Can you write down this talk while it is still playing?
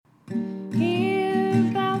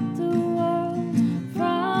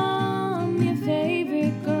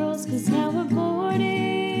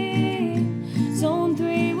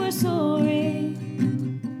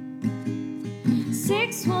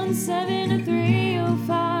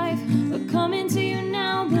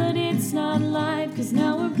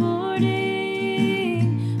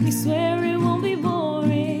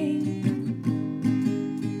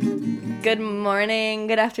Good morning,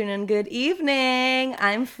 good afternoon, good evening.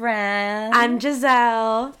 I'm Fran. I'm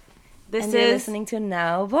Giselle. You're listening to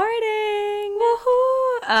Now Boarding.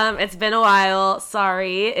 Woohoo! It's been a while.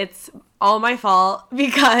 Sorry, it's all my fault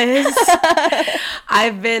because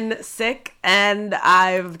I've been sick and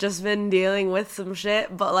I've just been dealing with some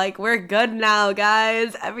shit. But like, we're good now,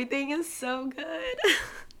 guys. Everything is so good.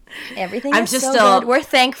 Everything is so good. We're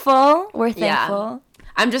thankful. Yeah.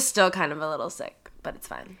 I'm just still kind of a little sick, but it's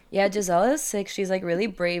fine. Yeah, Giselle is sick. She's like really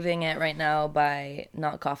braving it right now by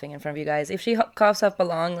not coughing in front of you guys. If she coughs up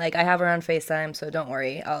along, like I have her on FaceTime, so don't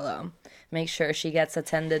worry. I'll make sure she gets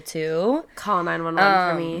attended to. Call 911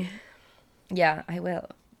 for me. Yeah, I will.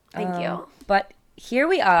 Thank you. But here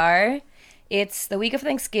we are. It's the week of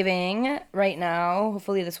Thanksgiving right now.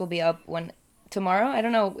 Hopefully this will be up tomorrow. I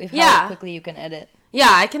don't know how quickly you can edit. Yeah,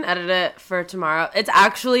 I can edit it for tomorrow. It's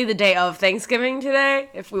actually the day of Thanksgiving today,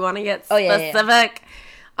 if we want to get specific.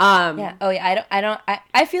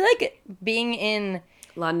 I feel like being in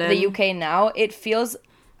London, the UK now, it feels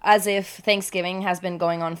as if Thanksgiving has been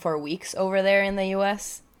going on for weeks over there in the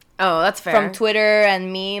US. Oh, that's fair. From Twitter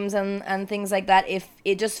and memes and things like that, if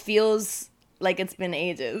it just feels like it's been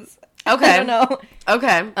ages. Okay. I don't know.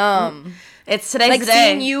 Okay. It's today's like day.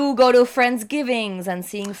 Seeing you go to Friendsgivings and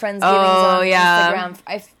seeing Friendsgivings on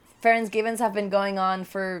Instagram. Friendsgivings have been going on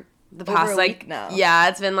for the past over a week now. Yeah,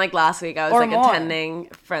 it's been like last week. I was attending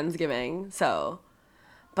Friendsgiving. So,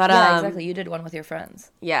 but yeah, exactly. You did one with your friends.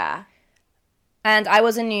 Yeah. And I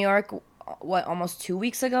was in New York. Almost 2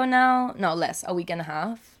 weeks ago now? No, less. A week and a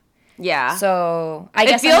half. Yeah. So I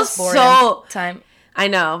guess it feels so time. I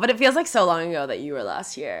know, but it feels like so long ago that you were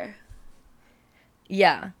last year.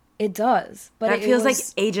 Yeah, it does. But it feels like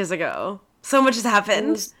ages ago. So much has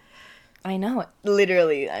happened. I know.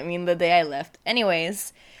 Literally. I mean, the day I left.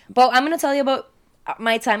 Anyways, but I'm going to tell you about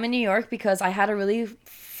my time in New York because I had a really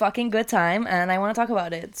fucking good time and I want to talk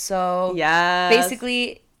about it. So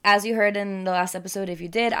basically, as you heard in the last episode, if you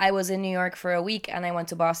did, I was in New York for a week and I went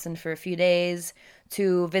to Boston for a few days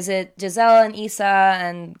to visit Giselle and Isa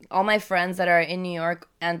and all my friends that are in New York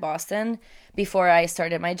and Boston before I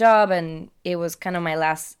started my job, and it was kind of my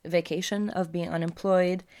last vacation of being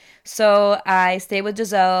unemployed. So I stayed with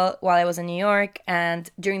Giselle while I was in New York,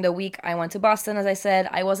 and during the week I went to Boston, as I said.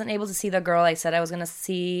 I wasn't able to see the girl I said I was going to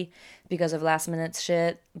see because of last minute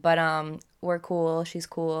shit, but we're cool. She's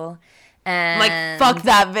cool. And like, fuck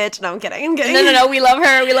that bitch. No, I'm kidding. No, we love her.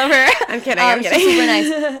 I'm kidding. She's super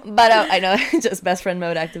nice. But I know, just best friend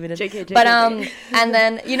mode activated. JK. But and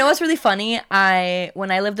then, you know what's really funny?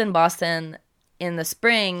 When I lived in Boston in the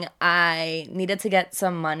spring, I needed to get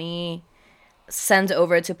some money sent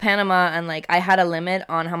over to Panama, and like I had a limit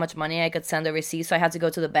on how much money I could send overseas, so I had to go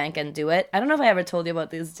to the bank and do it. I don't know if I ever told you about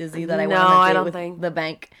this, Jizzy, that I went on a date with the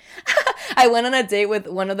bank. I went on a date with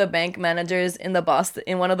one of the bank managers in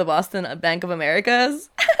one of the Boston Bank of Americas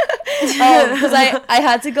because I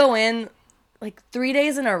had to go in like 3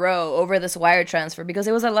 days in a row over this wire transfer because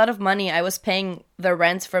it was a lot of money. I was paying the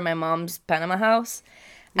rent for my mom's Panama house,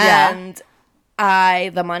 and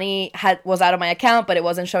the money was out of my account, but it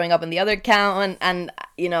wasn't showing up in the other account, and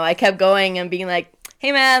you know, I kept going and being like,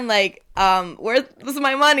 hey man, like, where's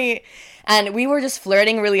my money? And we were just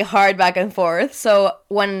flirting really hard back and forth. So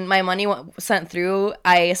when my money sent through,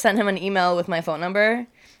 I sent him an email with my phone number.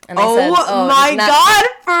 And I said, my God,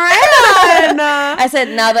 Fran! I said,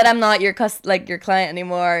 now that I'm not your client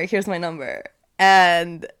anymore, here's my number.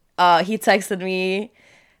 And he texted me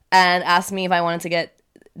and asked me if I wanted to get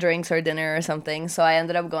drinks or dinner or something. So I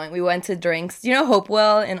ended up going. We went to drinks. Do you know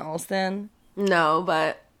Hopewell in Allston? No,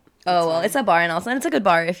 but oh well, it's a bar in Allston. It's a good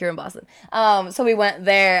bar if you're in Boston. So we went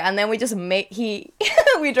there, and then we just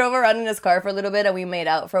we drove around in his car for a little bit, and we made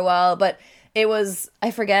out for a while. But it was,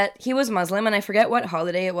 I forget, he was Muslim, and I forget what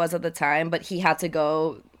holiday it was at the time, but he had to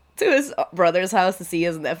go to his brother's house to see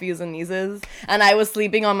his nephews and nieces, and I was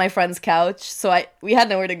sleeping on my friend's couch, so we had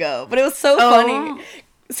nowhere to go. But it was so funny.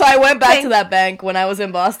 So I went back to that bank when I was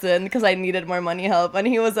in Boston because I needed more money help. And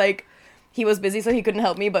he was like, he was busy, so he couldn't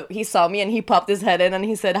help me, but he saw me and he popped his head in and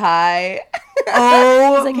he said, hi.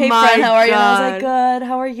 Oh, he's like, hey, friend, how are you? And I was like, good.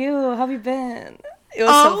 How are you? How have you been? It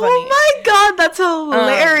was so funny. Oh my God, that's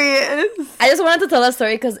hilarious. I just wanted to tell that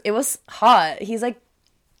story because it was hot. He's like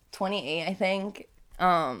 28, I think.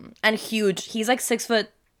 And huge. He's like 6'5",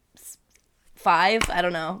 I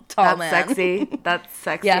don't know, tall man. That's sexy. That's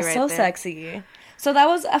sexy. Yeah, right so there. Sexy. So that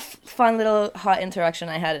was a fun little hot interaction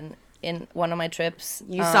I had in one of my trips.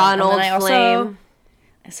 You saw an old flame.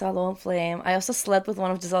 I saw an old flame. I also slept with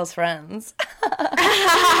one of Giselle's friends.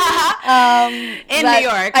 In New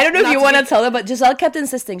York. I don't know if you want to tell her, but Giselle kept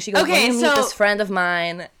insisting. She goes, okay, when you meet this friend of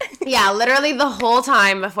mine. Yeah, literally the whole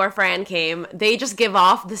time before Fran came, they just give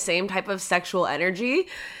off the same type of sexual energy.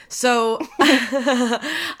 So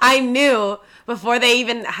I knew before they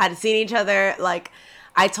even had seen each other, like,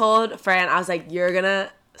 I told Fran, I was like, you're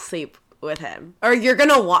gonna sleep with him. Or you're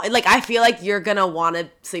gonna want, like, I feel like you're gonna want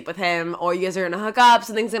to sleep with him, or you guys are gonna hook up,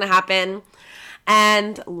 something's gonna happen.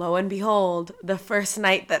 And lo and behold, the first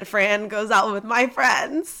night that Fran goes out with my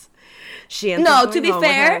friends, she ends up going home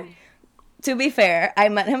with him. To be fair, I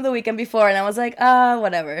met him the weekend before, and I was like,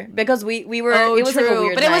 whatever, because we were. Oh, it was true. like a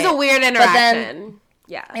weird but night. It was a weird interaction.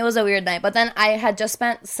 Yeah, it was a weird night. But then I had just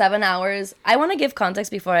spent 7 hours. I want to give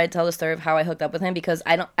context before I tell the story of how I hooked up with him, because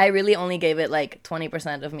I really only gave it like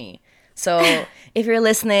 20% of me. So if you're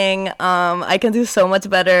listening, I can do so much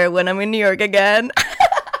better when I'm in New York again.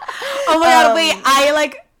 Oh my god! Wait,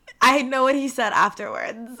 I know what he said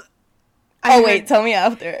afterwards. Wait, tell me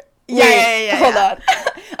after. Yeah. Hold on.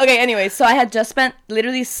 Okay, anyway, so I had just spent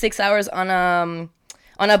literally 6 hours on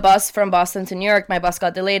a bus from Boston to New York. My bus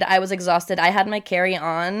got delayed. I was exhausted. I had my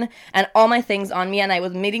carry-on and all my things on me, and I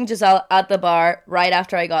was meeting Giselle at the bar right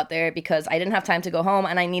after I got there because I didn't have time to go home,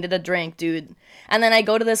 and I needed a drink, dude. And then I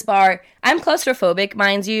go to this bar. I'm claustrophobic,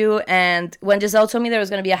 mind you, and when Giselle told me there was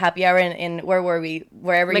going to be a happy hour in where were we?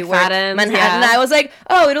 Wherever you were. Manhattan. Yeah. I was like,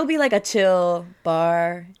 oh, it'll be like a chill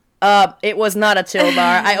bar. It was not a chill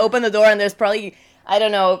bar. I opened the door and there's probably, I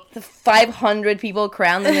don't know, 500 people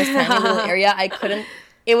crammed in this tiny little area.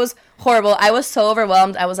 It was horrible. I was so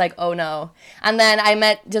overwhelmed. I was like, oh no. And then I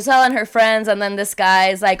met Giselle and her friends, and then this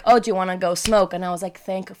guy's like, oh, do you want to go smoke? And I was like,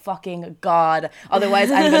 thank fucking God.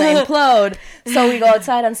 Otherwise, I'm going to implode. So we go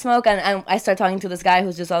outside and smoke, and I start talking to this guy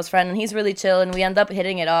who's Giselle's friend, and he's really chill, and we end up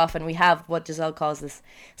hitting it off, and we have what Giselle calls this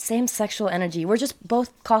same sexual energy. We're just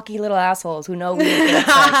both cocky little assholes who know we need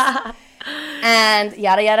sex. And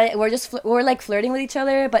yada yada, we're like flirting with each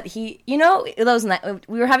other, but we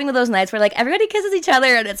were having those nights where like everybody kisses each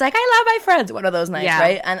other, and it's like, I love my friends. One of those nights,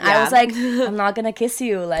 right? And I was like, I'm not gonna kiss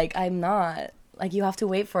you, like I'm not, like you have to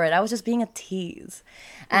wait for it. I was just being a tease,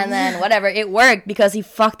 and then whatever, it worked because he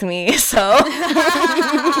fucked me. So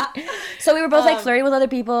so we were both like flirting with other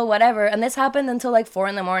people, whatever, and this happened until like 4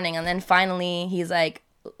 a.m, and then finally he's like,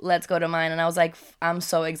 let's go to mine. And I was like, I'm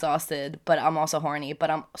so exhausted, but I'm also horny,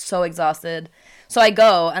 but I'm so exhausted. So I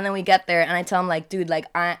go, and then we get there, and I tell him like, dude, like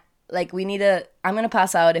I'm gonna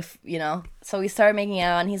pass out if, you know. So we start making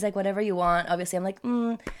out, and he's like, whatever you want. Obviously I'm like,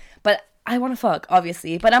 but I want to fuck,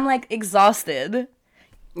 obviously, but I'm like exhausted.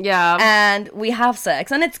 Yeah. And we have sex,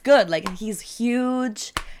 and it's good. Like, he's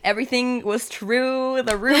huge. Everything was true.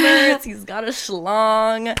 The rumors, he's got a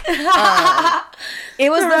schlong. It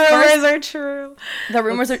was the rumors are true. The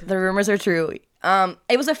rumors are true. It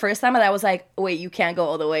was the first time that I was like, wait, you can't go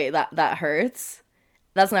all the way. That hurts.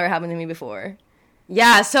 That's never happened to me before.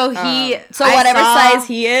 Yeah, so whatever size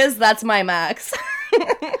he is, that's my max.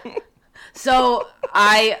 So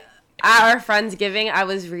at our Friendsgiving, I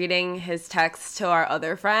was reading his text to our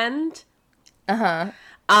other friend.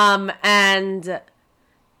 And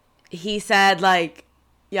he said, like,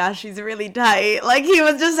 yeah, she's really tight. Like, he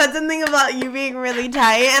was just said something about you being really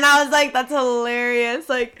tight, and I was like, that's hilarious.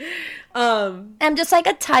 Like, I'm just like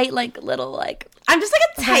a tight, like, little, like, I'm just like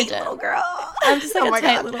a tight little girl. I'm just like a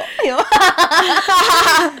tight little.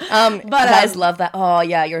 But guys love that. Oh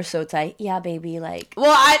yeah, you're so tight. Yeah, baby. Like,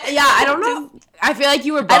 well, I don't know. I feel like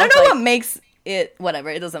you were both, I don't know what makes it, whatever,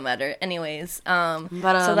 it doesn't matter. Anyways, so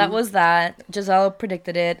that was that. Giselle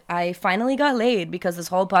predicted it. I finally got laid, because this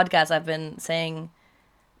whole podcast I've been saying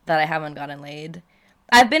that I haven't gotten laid.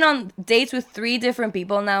 I've been on dates with 3 different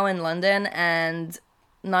people now in London, and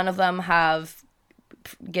none of them have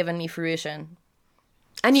given me fruition.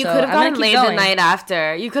 And you could have gotten laid the night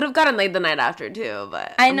after. You could have gotten laid the night after too,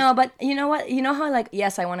 but I know, but you know what? You know how, like,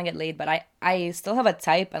 yes, I want to get laid, but I still have a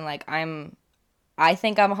type, and like I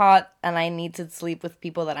think I'm hot, and I need to sleep with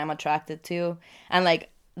people that I'm attracted to, and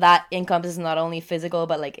like that encompasses not only physical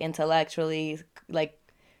but like intellectually, like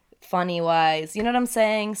funny wise. You know what I'm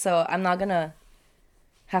saying? So I'm not gonna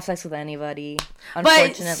have sex with anybody,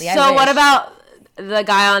 unfortunately. But so what about the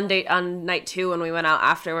guy on night 2 when we went out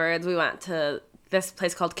afterwards? We went to this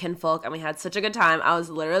place called Kinfolk, and we had such a good time. I was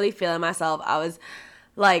literally feeling myself. I was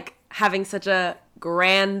like having such a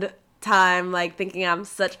grand time, like thinking I'm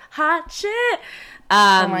such hot shit.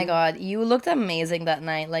 Oh my god, you looked amazing that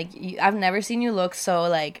night. Like, I've never seen you look so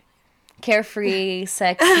like carefree,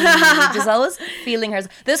 sexy. Giselle was feeling hers.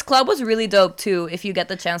 This club was really dope too. If you get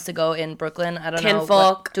the chance to go in Brooklyn, I don't know.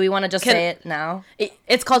 Kinfolk. Do we want to just say it now?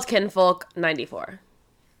 It's called Kinfolk 94.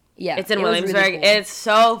 Yeah, it's in Williamsburg. Really cool. It's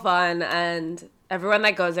so fun, and everyone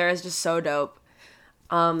that goes there is just so dope.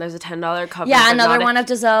 There's a $10 cover. Yeah, another one of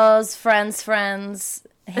Giselle's friends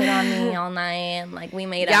hit on me all night, and like we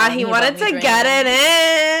made out. Yeah, he wanted to get it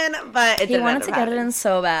in, but he wanted to get it in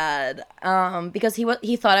so bad. Because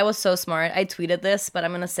he thought I was so smart. I tweeted this, but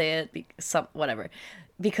I'm gonna say it whatever,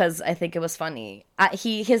 because I think it was funny.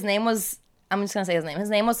 His name was. I'm just gonna say his name. His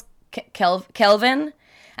name was Kelvin,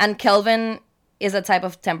 and Kelvin is a type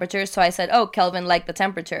of temperature. So I said, "Oh, Kelvin, like the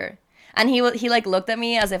temperature." And he like looked at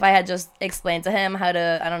me as if I had just explained to him how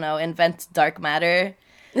to, I don't know, invent dark matter.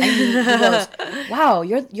 And he goes, "Wow,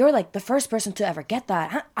 you're like the first person to ever get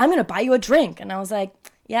that. I'm gonna buy you a drink." And I was like,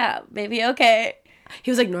 "Yeah, baby, okay."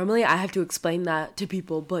 He was like, "Normally I have to explain that to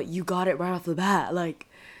people, but you got it right off the bat. Like,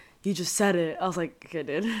 you just said it." I was like, "Okay,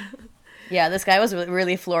 dude." Yeah, this guy was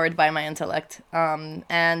really floored by my intellect. And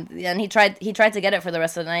he tried to get it for the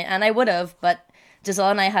rest of the night, and I would have, but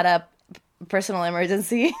Giselle and I had a personal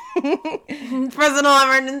emergency. Personal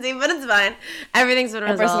emergency, but it's fine. Everything's been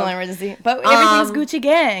resolved. A personal emergency, but everything's Gucci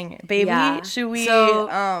gang, baby. Yeah. Should we? Well,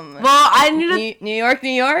 I need New York,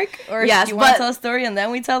 or yes, do you want to tell a story and then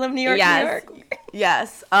we tell them New York, yes, New York?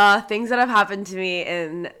 Yes. Things that have happened to me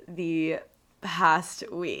in the past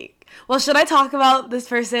week. Well, should I talk about this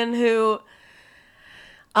person who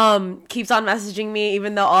keeps on messaging me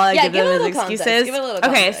even though all I give them is excuses? Give it a little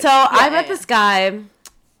context. Okay, so I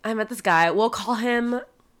met this guy. We'll call him.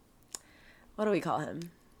 What do we call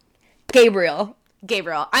him? Gabriel.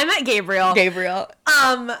 I met Gabriel.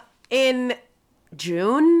 In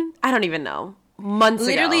June. I don't even know. Months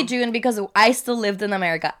Literally ago. June, because I still lived in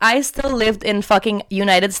America. I still lived in fucking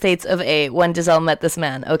United States of A when Giselle met this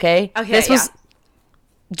man. Okay. This was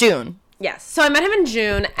June. Yes. So I met him in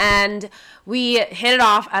June, and we hit it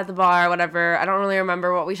off at the bar, whatever. I don't really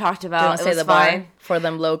remember what we talked about. Don't say the bar for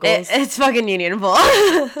them locals. It's fucking Union Pool. So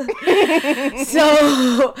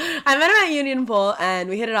I met him at Union Pool, and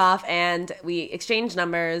we hit it off, and we exchanged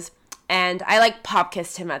numbers, and I like pop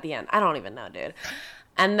kissed him at the end. I don't even know, dude.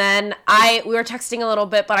 And then we were texting a little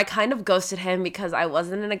bit, but I kind of ghosted him because I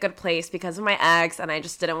wasn't in a good place because of my ex, and I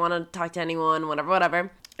just didn't want to talk to anyone,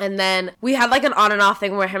 whatever. And then we had like an on and off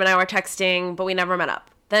thing where him and I were texting, but we never met up.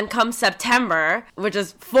 Then come September, which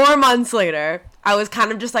is 4 months later, I was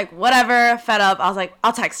kind of just like, whatever, fed up. I was like,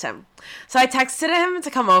 I'll text him. So I texted him to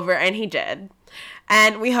come over, and he did.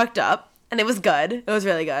 And we hooked up, and it was good. It was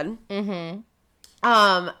really good. Mm-hmm.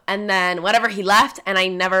 And then whatever, he left, and I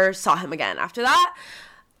never saw him again after that.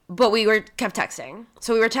 But we kept texting.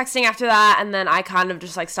 So we were texting after that, and then I kind of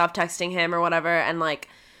just like stopped texting him or whatever, and like,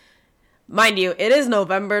 mind you, it is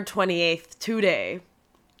November 28th today,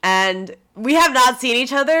 and we have not seen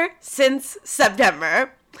each other since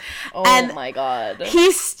September. Oh my God.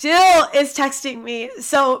 He still is texting me.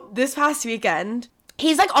 So this past weekend,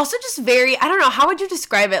 he's like also just very, I don't know, how would you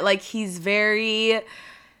describe it? Like, he's very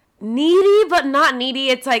needy, but not needy.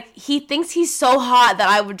 It's like he thinks he's so hot that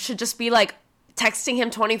I should just be like texting him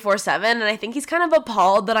 24/7, and I think he's kind of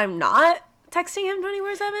appalled that I'm not texting him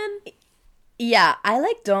 24/7. Yeah, I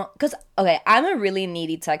like don't, because, okay, I'm a really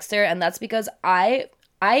needy texter, and that's because I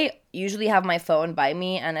usually have my phone by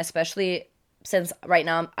me, and especially since right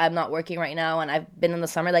now I'm not working right now, and I've been in the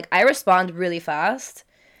summer, like, I respond really fast.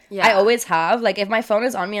 Yeah. I always have. Like, if my phone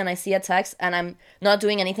is on me and I see a text and I'm not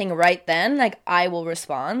doing anything right then, like, I will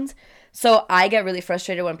respond. So I get really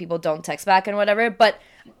frustrated when people don't text back and whatever, but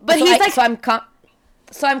so he's like, so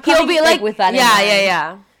I'm he'll be like with that.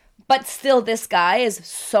 Yeah. But still, this guy is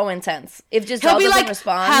so intense. If Giselle doesn't like,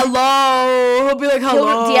 respond, hello. He'll be like,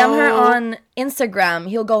 hello. He'll DM her on Instagram.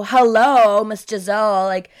 He'll go, hello, Miss Giselle.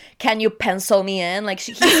 Like, can you pencil me in? Like,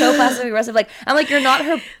 he's so passive aggressive. Like, I'm like, you're not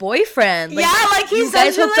her boyfriend. Like, yeah, like you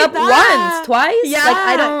guys hooked up once, twice. Yeah, like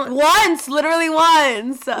I don't. Once, literally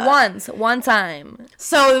once. One time.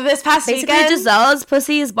 So this past basically, weekend, Giselle's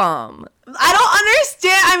pussy is bomb. I don't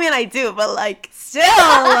understand. I mean, I do, but like, still.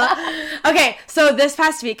 Okay, so this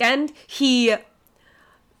past weekend,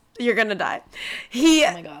 you're gonna die.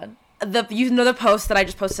 Oh my God. The post that I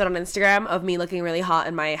just posted on Instagram of me looking really hot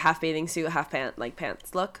in my half bathing suit, half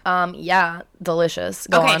pants look. Yeah, delicious.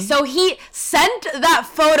 Go on. So he sent that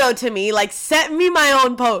photo to me, like sent me my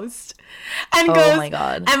own post, and goes, "Oh my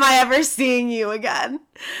God, am I ever seeing you again?"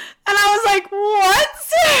 And I was like, "What,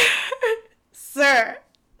 sir?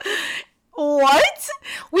 What?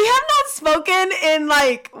 We have not spoken in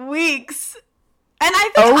like weeks." And I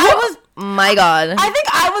think my God. I think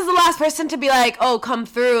I was the last person to be like, "Oh, come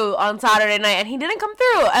through on Saturday night," and he didn't come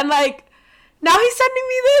through. And like, now he's sending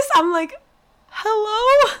me this. I'm like,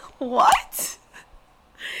 hello? What?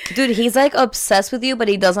 Dude, he's like obsessed with you, but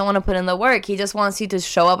he doesn't want to put in the work. He just wants you to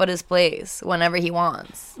show up at his place whenever he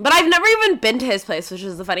wants. But I've never even been to his place, which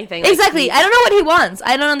is the funny thing. Exactly. I don't know what he wants.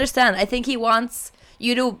 I don't understand. I think he wants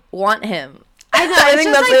you to want him. I know. It's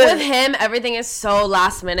just like with him, everything is so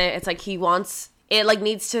last minute. It's like he wants it, like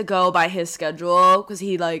needs to go by his schedule because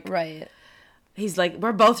he like right. He's like,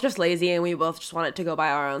 we're both just lazy and we both just want it to go by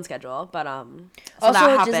our own schedule. But so also,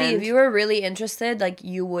 that happened. Jizzy, if you were really interested, like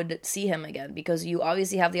you would see him again because you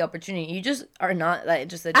obviously have the opportunity. You just are not like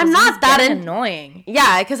just. I'm not that annoying.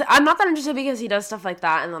 Yeah, because I'm not that interested because he does stuff like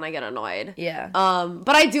that and then I get annoyed. Yeah.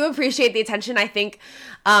 But I do appreciate the attention. I think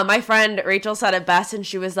my friend Rachel said it best, and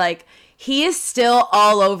she was like, he is still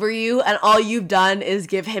all over you, and all you've done is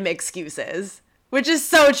give him excuses. Which is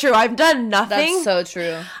so true. I've done nothing. That's so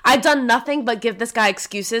true. I've done nothing but give this guy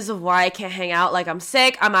excuses of why I can't hang out. Like, I'm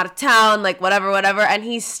sick, I'm out of town, like, whatever. And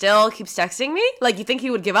he still keeps texting me. Like, you think he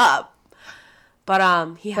would give up.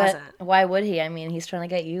 But, he hasn't. Why would he? I mean, he's trying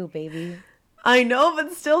to get you, baby. I know,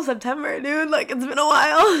 but still September, dude. Like, it's been a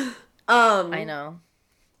while. I know.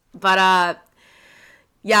 But,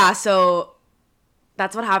 yeah, so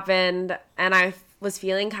that's what happened. And I was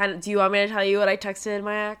feeling kind of... Do you want me to tell you what I texted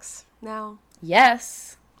my ex now?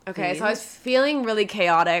 Yes. Okay, so I was feeling really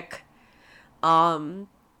chaotic. It's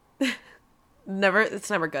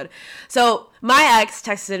never good. So my ex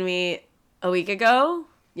texted me a week ago.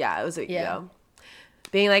 Yeah, it was a week ago.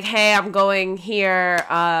 Being like, hey, I'm going here,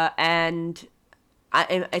 and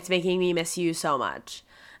it's making me miss you so much.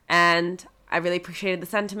 And I really appreciated the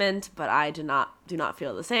sentiment, but I do not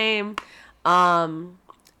feel the same. And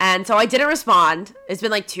so I didn't respond. It's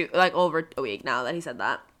been over a week now that he said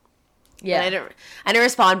that. Yeah, I didn't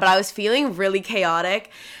respond, but I was feeling really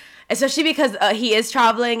chaotic, especially because he is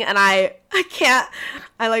traveling, and I can't.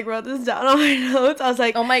 I wrote this down on my notes. I was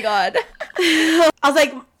like, oh my god. I was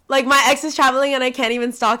like my ex is traveling, and I can't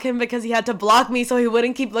even stalk him because he had to block me so he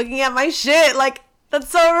wouldn't keep looking at my shit. Like, that's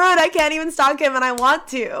so rude. I can't even stalk him, and I want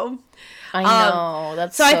to. I know,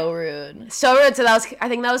 that's so rude. So rude. So I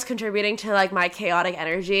think that was contributing to like my chaotic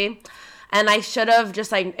energy. And I should have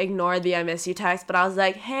just like ignored the I miss you text, but I was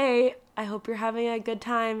like, hey, I hope you're having a good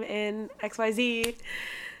time in XYZ.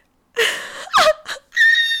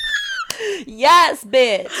 Yes,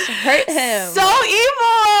 bitch. Hurt him. So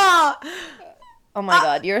evil. Oh my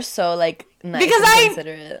god, you're so like nice because and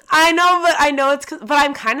considerate. I know but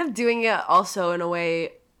I'm kind of doing it also in a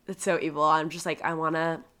way that's so evil. I'm just like, I want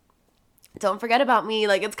to, don't forget about me.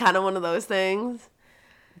 Like, it's kind of one of those things.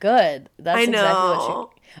 Good. That's exactly what you...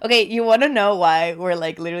 Okay, you want to know why we're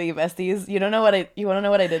like literally besties? You want to know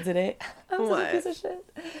what I did today? I'm such a piece of shit.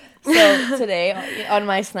 So today on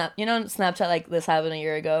my Snapchat, like this happened a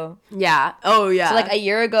year ago. Yeah. Oh yeah. So like a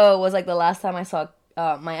year ago was like the last time I saw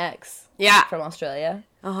my ex. Yeah. From Australia.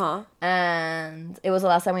 Uh-huh. And it was the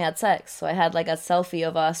last time we had sex. So I had like a selfie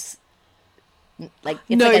of us. Like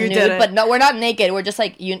it's no, like a you nude, didn't. But no, we're not naked. We're just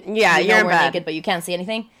like you're we're naked, but you can't see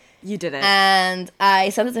anything. You didn't. And I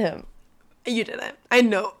sent it to him. You didn't. I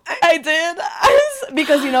know. I did.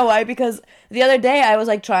 Because you know why? Because the other day I was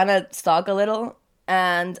like trying to stalk a little,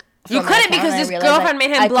 and you couldn't because his girlfriend made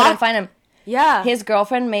him block. I couldn't find him. Yeah. His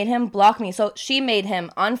girlfriend made him block me. So she made him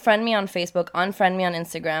unfriend me on Facebook, unfriend me on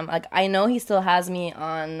Instagram. Like, I know he still has me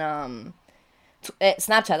on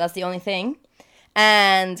Snapchat. That's the only thing.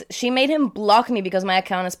 And she made him block me because my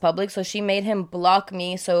account is public. So she made him block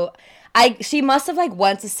me. So she must have like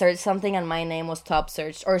went to search something and my name was top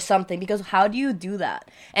searched or something, because how do you do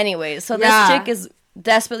that? Anyways, so this chick is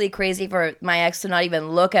desperately crazy for my ex to not even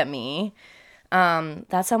look at me.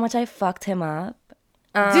 That's how much I fucked him up.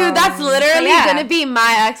 Dude, that's literally gonna be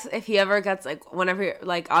my ex if he ever gets like whenever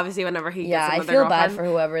whenever he gets another girlfriend. I feel bad for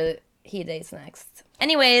whoever he dates next.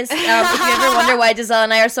 Anyways, if you ever wonder why Giselle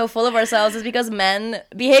and I are so full of ourselves, it's because men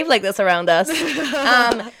behave like this around us.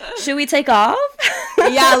 Should we take off?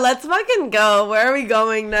 Yeah, let's fucking go. Where are we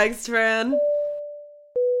going next, Fran?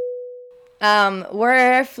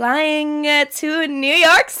 We're flying to New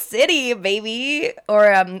York City, baby,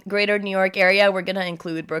 or greater New York area. We're gonna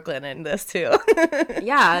include Brooklyn in this too.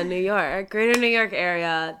 Yeah, New York, greater New York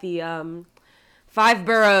area, the 5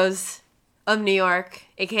 boroughs of New York,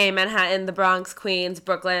 aka Manhattan, the Bronx, Queens,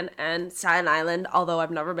 Brooklyn, and Staten Island. Although I've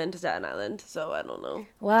never been to Staten Island, so I don't know.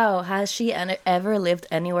 Wow, has she ever lived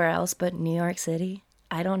anywhere else but New York City?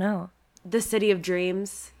 I don't know. The city of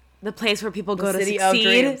dreams, the place where people go to succeed. Of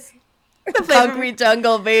dreams. The concrete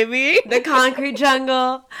jungle, baby. The concrete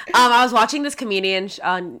jungle. I was watching this comedian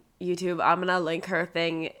on YouTube. I'm gonna link her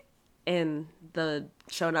thing in the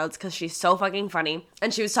show notes because she's so fucking funny.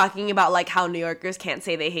 And she was talking about like how New Yorkers can't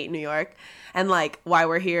say they hate New York and like why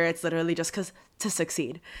we're here. It's literally just because to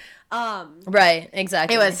succeed. Right,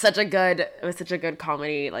 exactly. It was such a good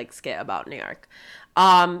comedy like skit about New York.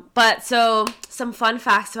 But so some fun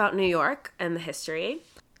facts about New York and the history.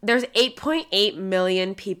 There's 8.8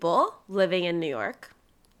 million people living in New York.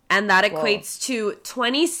 And that equates to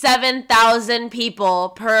 27,000 people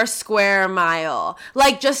per square mile.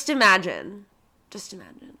 Like, just imagine.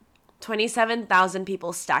 27,000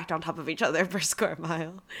 people stacked on top of each other per square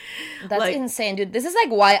mile. That's like, insane, dude. This is like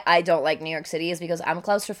why I don't like New York City, is because I'm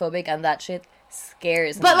claustrophobic and that shit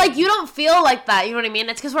scares me. But like, you don't feel like that, you know what I mean?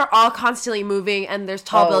 It's because we're all constantly moving and there's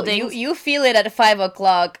tall buildings. You feel it at 5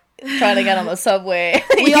 o'clock trying to get on the subway.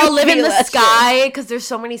 We all live in the sky because there's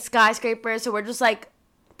so many skyscrapers, so we're just like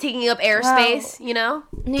taking up airspace, you know?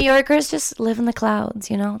 New Yorkers just live in the clouds,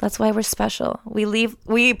 you know? That's why we're special. We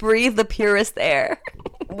breathe the purest air.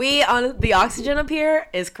 The oxygen up here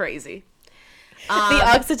is crazy. The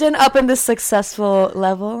oxygen up in the successful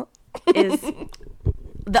level is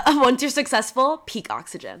once you're successful, peak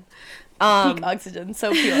oxygen. Peak oxygen,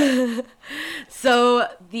 so pure. So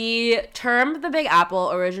the term the Big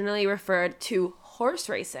Apple originally referred to horse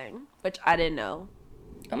racing, which I didn't know.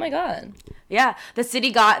 Oh my god. Yeah, the city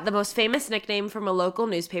got the most famous nickname from a local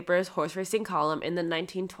newspaper's horse racing column in the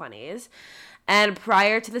 1920s. And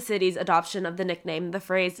prior to the city's adoption of the nickname, the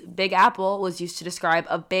phrase Big Apple was used to describe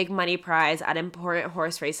a big money prize at important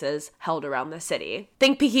horse races held around the city.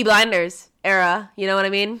 Think Peaky Blinders era, you know what I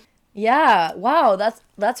mean? Yeah, wow,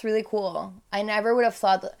 that's really cool. I never would have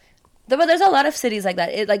thought that. But there's a lot of cities like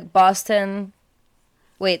that. Like Boston,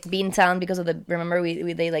 Beantown, because of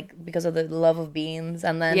because of the love of beans.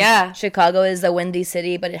 And then Chicago is a windy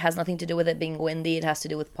city, but it has nothing to do with it being windy. It has to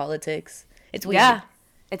do with politics. It's weird. Yeah.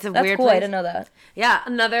 It's a weird cool. place. I didn't know that. Yeah,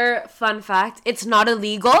 another fun fact. It's not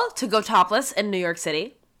illegal to go topless in New York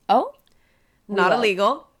City. Oh? Not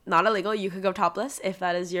illegal. Not illegal. You could go topless if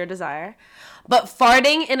that is your desire. But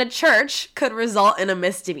farting in a church could result in a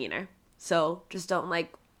misdemeanor. So just don't,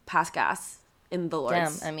 like, pass gas in the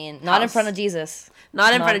Lord's not in front of Jesus.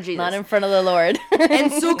 Not in front of Jesus. Not in front of the Lord. En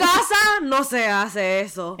su casa no se hace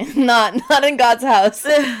eso. Not in God's house.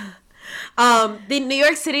 The New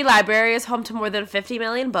York City Library is home to more than 50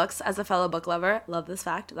 million books. As a fellow book lover, love this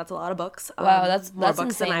fact. That's a lot of books. Wow, that's more books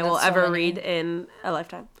insane. than I will ever read in a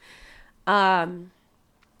lifetime.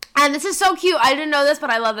 And this is so cute. I didn't know this, but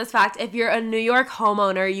I love this fact. If you're a New York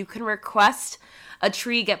homeowner, you can request a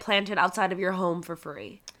tree get planted outside of your home for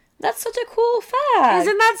free. That's such a cool fact.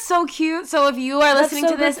 Isn't that so cute? So if you are listening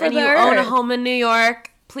to this and you own a home in New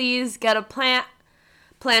York, please get a plant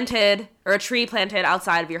planted or a tree planted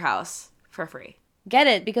outside of your house for free. Get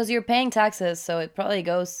it, because you're paying taxes, so it probably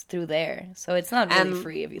goes through there. So it's not really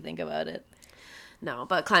free if you think about it. No,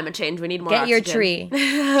 but climate change, we need more oxygen.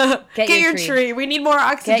 Get your tree. We need more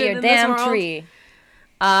oxygen. Get your damn tree.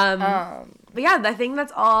 But yeah, I think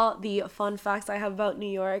that's all the fun facts I have about New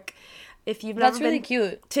York. If you've never been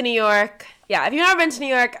cute. to New York, if you've never been to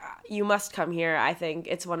New York, you must come here. I think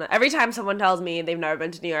it's every time someone tells me they've never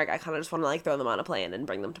been to New York, I kind of just want to like throw them on a plane and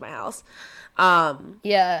bring them to my house.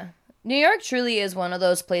 Yeah. New York truly is one of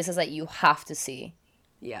those places that you have to see.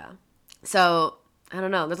 Yeah. So, I don't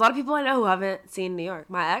know. There's a lot of people I know who haven't seen New York.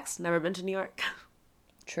 My ex, never been to New York.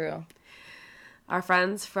 True. Our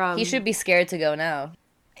friends from... He should be scared to go now.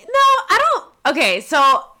 No, I don't... Okay,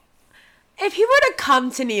 so if he were to come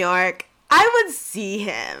to New York, I would see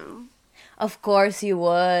him. Of course you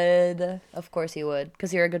would. Of course you would.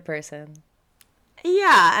 Because you're a good person.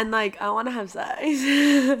 Yeah, and like, I want to have sex.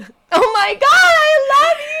 Oh my god, I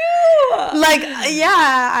love you! Like,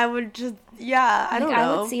 yeah, I would just... Yeah, I don't know.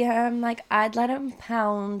 I would see him, like, I'd let him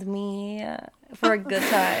pound me for a good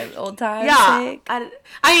time, old time's sake. I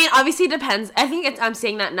mean, obviously it depends. I think I'm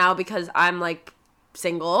saying that now because I'm, like,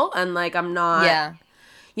 single and, like, I'm not... Yeah.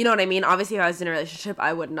 You know what I mean? Obviously, if I was in a relationship,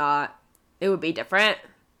 I would not... It would be different.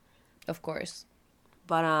 Of course.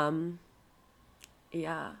 But,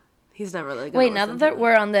 yeah. He's not really good. Wait, now that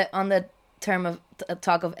we're on the term of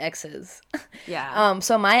talk of exes. Yeah.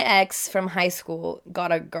 So my ex from high school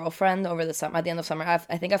got a girlfriend over the summer. At the end of summer,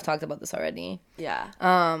 I think I've talked about this already. Yeah.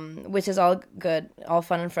 Which is all good, all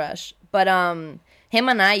fun and fresh. But him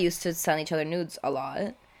and I used to send each other nudes a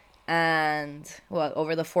lot, and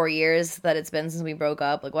over the 4 years that it's been since we broke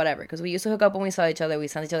up, like whatever, because we used to hook up when we saw each other. We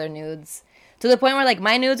sent each other nudes to the point where like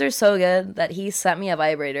my nudes are so good that he sent me a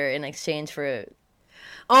vibrator in exchange for.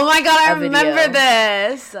 Oh my god, I remember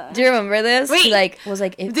this. Do you remember this? Wait, he was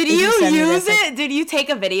like, did you use it? Did you take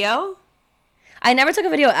a video? I never took a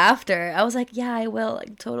video after. I was like, yeah, I will,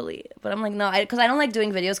 like, totally. But I'm like, no, because I don't like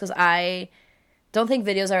doing videos because I don't think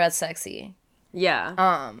videos are as sexy. Yeah.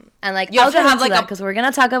 And like, you I'll have get to into that because we're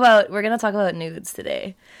gonna talk about nudes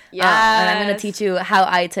today. Yeah. And I'm gonna teach you how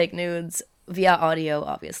I take nudes via audio,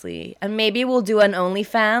 obviously, and maybe we'll do an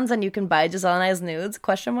OnlyFans and you can buy Giselle and I's nudes? ?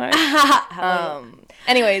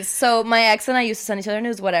 Anyways, so my ex and I used to send each other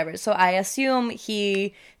nudes, whatever. So I assume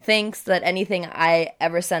he thinks that anything I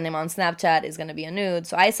ever send him on Snapchat is gonna be a nude.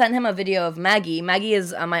 So I sent him a video of Maggie. Maggie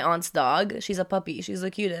is my aunt's dog. She's a puppy. She's the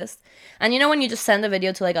cutest. And you know when you just send a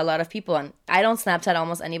video to like a lot of people, and I don't Snapchat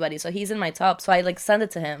almost anybody, so he's in my top. So I like send it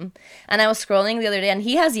to him. And I was scrolling the other day, and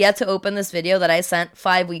he has yet to open this video that I sent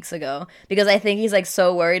 5 weeks ago because I think he's like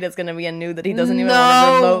so worried it's gonna be a nude that he doesn't even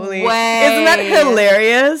want to remotely. Way. Isn't that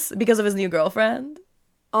hilarious? Because of his new girlfriend.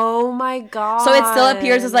 Oh my god. So it still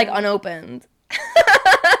appears as like unopened.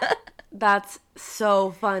 That's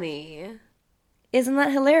so funny. Isn't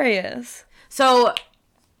that hilarious? So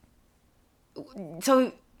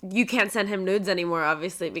you can't send him nudes anymore,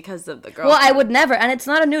 obviously, because of the girl. Well, I would never, and it's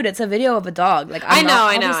not a nude; it's a video of a dog. Like I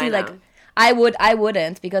know. Like I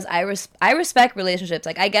wouldn't because I respect relationships.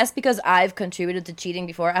 Like I guess because I've contributed to cheating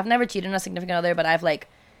before. I've never cheated on a significant other, but I've like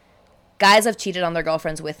guys have cheated on their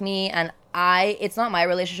girlfriends with me, and it's not my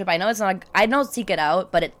relationship. I know it's not. I don't seek it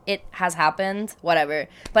out, but it has happened. Whatever.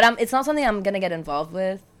 But it's not something I'm gonna get involved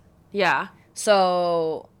with. Yeah.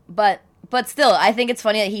 So, but still, I think it's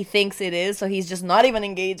funny that he thinks it is. So he's just not even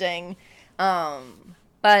engaging.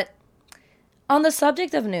 But on the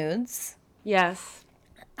subject of nudes, yes.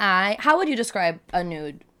 How would you describe a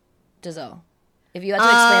nude, Giselle? If you had to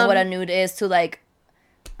explain what a nude is to like,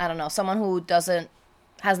 I don't know, someone who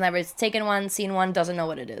has never taken one, seen one, doesn't know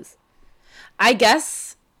what it is. I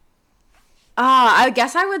guess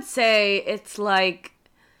I would say it's like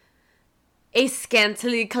a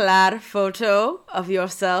scantily clad photo of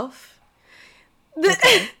yourself.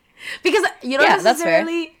 Okay. Because you don't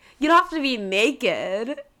necessarily, you don't have to be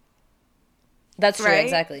naked. That's true, right?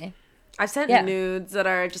 Exactly. I've sent nudes that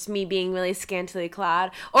are just me being really scantily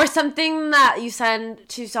clad, or something that you send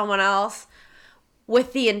to someone else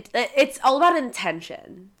with it's all about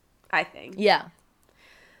intention, I think. Yeah.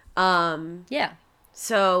 Yeah.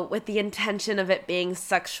 So with the intention of it being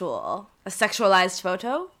sexual, a sexualized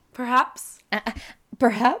photo, perhaps.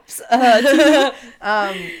 Perhaps. That's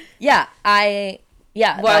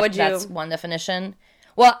one definition.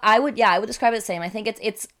 Well, I would describe it the same. I think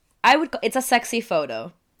it's a sexy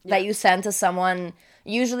photo that you send to someone.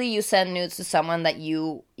 Usually you send nudes to someone that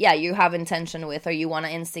you have intention with, or you want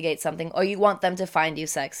to instigate something, or you want them to find you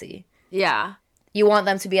sexy. Yeah. You want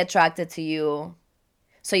them to be attracted to you,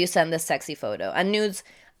 so you send this sexy photo. And nudes,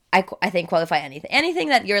 I think, qualify anything. Anything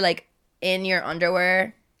that you're, like, in your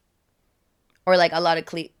underwear, or, like, a lot of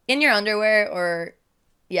in your underwear, or,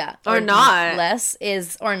 yeah. Or not. Less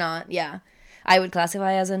is, or not, yeah. I would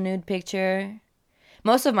classify as a nude picture.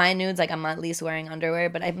 Most of my nudes, like, I'm at least wearing underwear,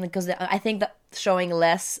 but because I think that showing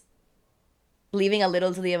less, leaving a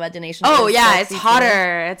little to the imagination. Oh, yeah, it's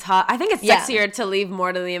hotter. It's hot. I think it's sexier to leave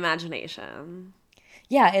more to the imagination.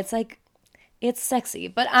 Yeah, it's like, it's sexy.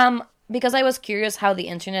 But because I was curious how the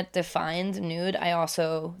internet defined nude, I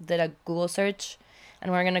also did a Google search,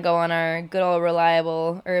 and we're going to go on our good old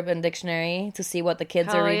reliable Urban Dictionary to see what the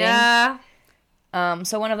kids are reading. Yeah.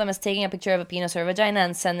 So one of them is taking a picture of a penis or vagina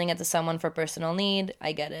and sending it to someone for personal need.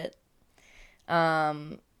 I get it.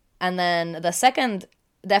 And then the second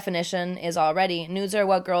definition is already, nudes are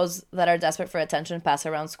what girls that are desperate for attention pass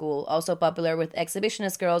around school. Also popular with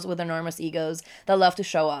exhibitionist girls with enormous egos that love to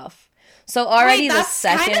show off. So already the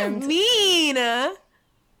second... kind of mean.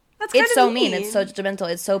 It's so mean. It's so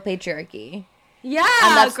judgmental. It's so patriarchy. Yeah,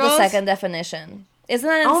 and that's girls... the second definition. Isn't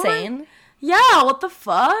that insane? Yeah, what the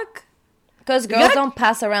fuck? Because girls don't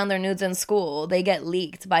pass around their nudes in school. They get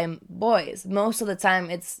leaked by boys. Most of the time,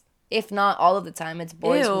 if not all of the time, it's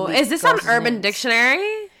boys. Ew. Is this on Urban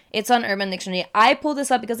Dictionary? It's on Urban Dictionary. I pulled this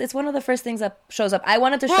up because it's one of the first things that shows up. I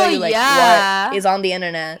wanted to show you what is on the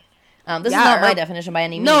internet. This is not my definition by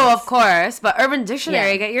any means. No, of course. But Urban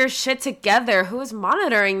Dictionary, get your shit together. Who is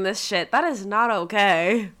monitoring this shit? That is not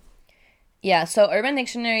okay. Yeah, so Urban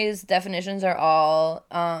Dictionary's definitions are all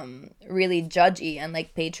really judgy and,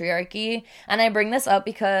 like, patriarchy. And I bring this up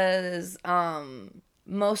because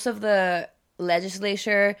most of the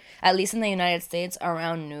legislature, at least in the United States,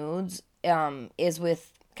 around nudes is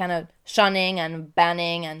with kind of shunning and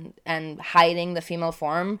banning and hiding the female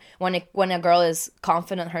form when a girl is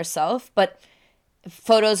confident herself. But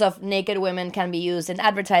photos of naked women can be used in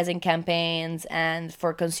advertising campaigns and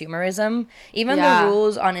for consumerism. Even the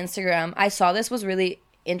rules on Instagram, I saw this was really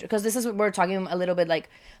because this is what we're talking a little bit like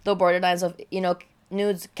the borderlines of, you know,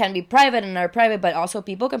 nudes can be private and are private, but also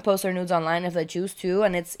people can post their nudes online if they choose to,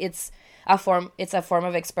 and it's a form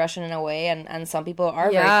of expression in a way, and some people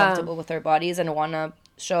are very comfortable with their bodies and want to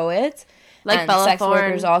show it. Like and Bella sex Thorne.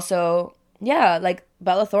 workers also, like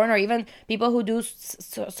Bella Thorne, or even people who do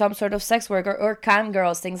some sort of sex work or cam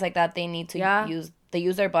girls, things like that. They need to use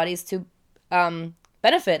their bodies to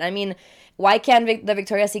benefit. I mean, why can't the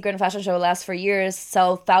Victoria's Secret fashion show last for years,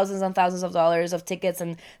 sell thousands and thousands of dollars of tickets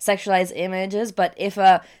and sexualized images, but if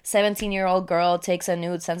a 17-year-old girl takes a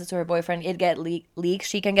nude, sends it to her boyfriend, it get leaked,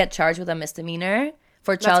 she can get charged with a misdemeanor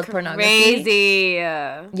for child pornography. Crazy.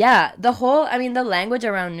 Yeah, the language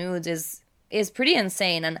around nudes is pretty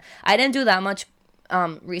insane, and I didn't do that much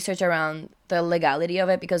research around the legality of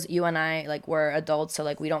it because you and I, like, we're adults, so,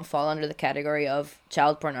 like, we don't fall under the category of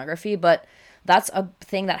child pornography, but that's a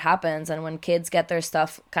thing that happens, and when kids get their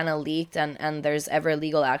stuff kind of leaked and there's ever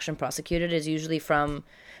legal action prosecuted, is usually from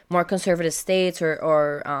more conservative states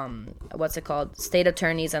or what's it called, state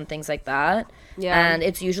attorneys and things like that. Yeah. And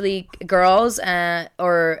it's usually girls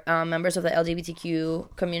or members of the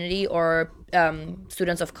LGBTQ community or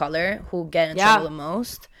students of color who get in trouble the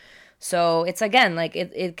most. So it's, again, like,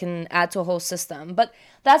 it can add to a whole system. But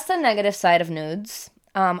that's the negative side of nudes.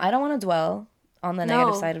 I don't want to dwell on the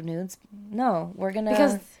negative side of nudes. No, we're going to...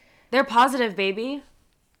 Because they're positive, baby.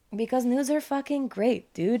 Because nudes are fucking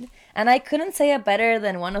great, dude. And I couldn't say it better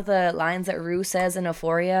than one of the lines that Rue says in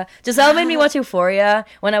Euphoria. Giselle made me watch Euphoria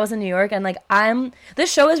when I was in New York, and, like,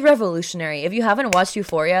 this show is revolutionary. If you haven't watched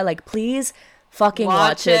Euphoria, like, please fucking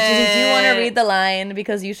watch it. Do you want to read the line?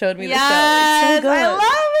 Because you showed me the show. It's so good. I love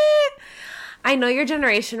it. I know your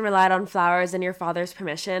generation relied on flowers and your father's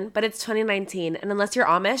permission, but it's 2019, and unless you're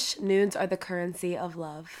Amish, nudes are the currency of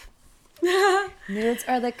love. Nudes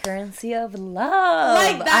are the currency of love.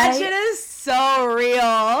 Like, that shit is so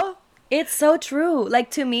real. It's so true.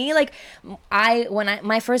 Like, to me, like,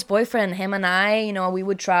 my first boyfriend, him and I, you know, we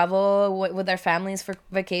would travel with our families for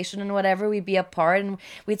vacation and whatever. We'd be apart and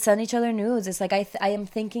we'd send each other nudes. It's like, I am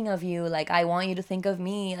thinking of you. Like, I want you to think of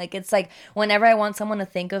me. Like, it's like, whenever I want someone to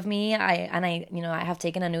think of me, I have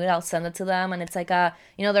taken a nude, I'll send it to them. And it's like, the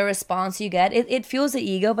response you get, it fuels the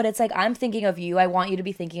ego, but it's like, I'm thinking of you. I want you to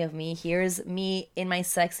be thinking of me. Here's me in my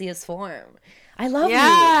sexiest form. I love you.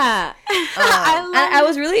 I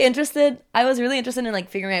was really interested. In, like,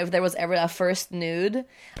 figuring out if there was ever a first nude.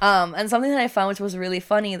 And something that I found which was really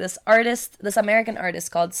funny. This American artist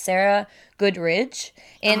called Sarah Goodridge.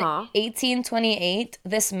 In 1828,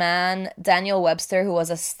 this man, Daniel Webster, who was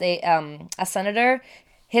a senator,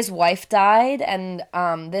 his wife died, and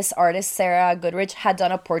this artist, Sarah Goodridge, had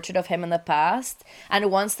done a portrait of him in the past. And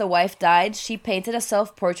once the wife died, she painted a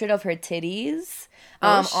self-portrait of her titties.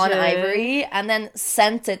 On ivory, and then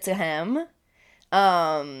sent it to him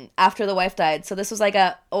after the wife died. So this was like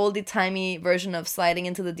a oldie-timey version of sliding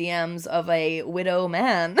into the DMs of a widow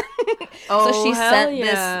man. So she sent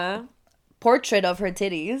this portrait of her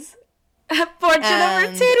titties.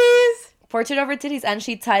 Portrait of her titties, and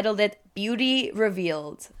she titled it Beauty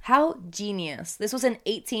Revealed. How genius. This was in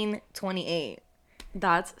 1828.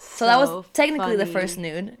 That's so that was technically the first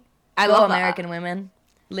nude. I love American women.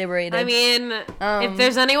 Liberated. I mean, if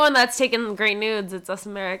there's anyone that's taken great nudes, it's us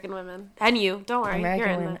American women. And you. Don't worry. American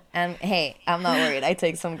You're women. And hey, I'm not worried. I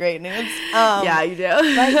take some great nudes. Yeah, you do.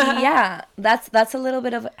 But yeah, that's a little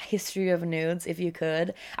bit of history of nudes, if you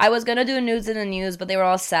could. I was gonna do nudes in the news, but they were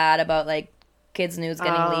all sad about, like, kids' nudes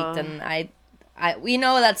getting leaked, and we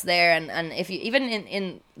know that's there. And if you even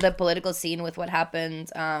in the political scene with what happened,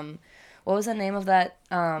 what was the name of that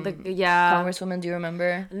Congresswoman? Do you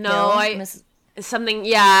remember? No, something,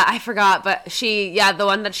 I forgot, but the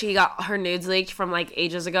one that she got her nudes leaked from, like,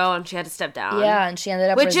 ages ago, and she had to step down. Yeah, and she ended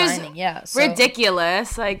up resigning. Is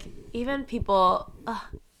ridiculous. Like, even people,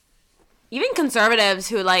 even conservatives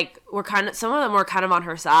who, like, were some of them were kind of on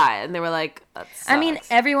her side, and they were like, that sucks. I mean,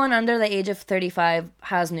 everyone under the age of 35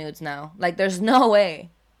 has nudes now. Like, there's no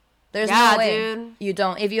way. There's no way. Dude. You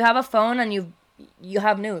don't. If you have a phone and you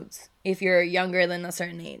have nudes, if you're younger than a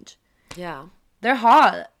certain age. Yeah. They're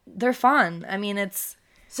hot. They're fun. I mean, it's...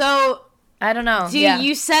 So... I don't know. Do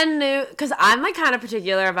you send nudes? Because I'm, like, kind of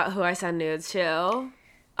particular about who I send nudes to.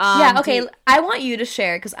 Okay. I want you to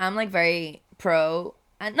share, because I'm, like, very pro...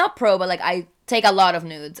 Not pro, but, like, I take a lot of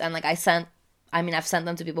nudes. And, like, I've sent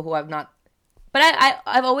them to people who I've not... But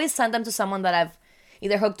I've always sent them to someone that I've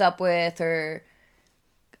either hooked up with or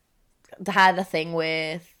had a thing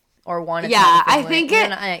with or wanted to have a thing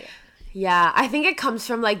with. I think it comes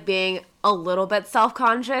from, like, being a little bit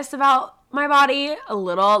self-conscious about my body. A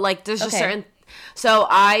little. Like, there's just certain... So,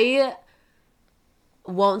 I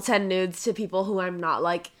won't send nudes to people who I'm not,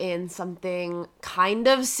 like, in something kind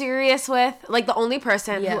of serious with. Like, the only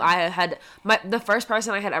person who I had... the first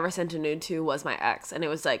person I had ever sent a nude to was my ex. And it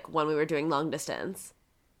was, like, when we were doing long distance.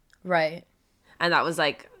 Right. And that was,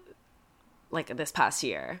 like this past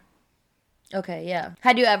year. Okay, yeah.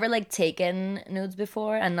 Had you ever, like, taken nudes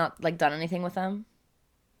before and not, like, done anything with them?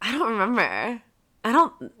 I don't remember. I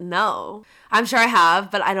don't know. I'm sure I have,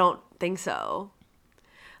 but I don't think so.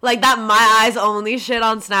 Like that my eyes only shit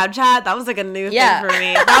on Snapchat, that was like a new thing for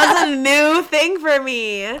me. That was a new thing for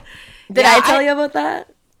me. Did I tell you about that?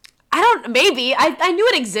 Maybe. I knew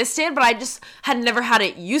it existed, but I just had never had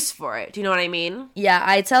it used for it. Do you know what I mean? Yeah,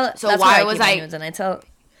 I tell. So that's why was I? Nudes and I tell.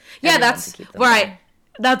 Yeah, that's where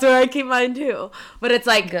that's where I keep mine too. But it's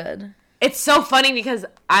like good. It's so funny because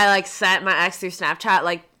I like sent my ex through Snapchat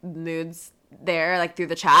like nudes there, like through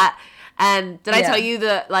the chat. And did I tell you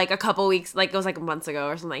that like a couple weeks, like it was like months ago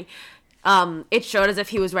or something, it showed as if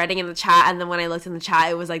he was writing in the chat, and then when I looked in the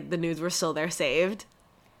chat, it was like the nudes were still there saved.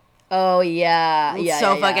 Oh yeah, it's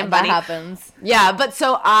so fucking funny. That happens. Yeah, but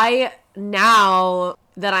so now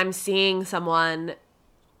that I'm seeing someone,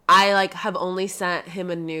 I like have only sent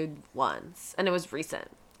him a nude once, and it was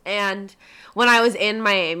recent. And when I was in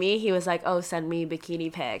Miami, he was like, "Oh, send me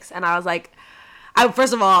bikini pics," and I was like,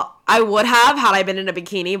 first of all, I would have had I been in a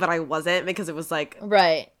bikini, but I wasn't because it was like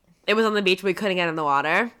it was on the beach. We couldn't get in the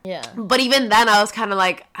water. Yeah. But even then, I was kind of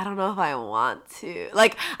like, I don't know if I want to.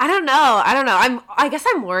 Like, I don't know. I guess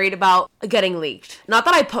I'm worried about getting leaked. Not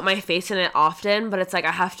that I put my face in it often, but it's like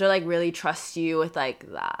I have to like really trust you with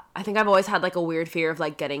like that. I think I've always had like a weird fear of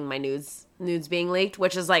like getting my nudes being leaked,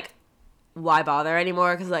 which is like, why bother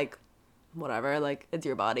anymore? Because like, whatever. Like, it's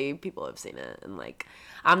your body. People have seen it, and like,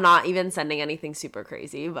 I'm not even sending anything super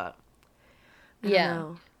crazy, but I don't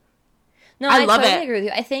know. No, I love totally agree with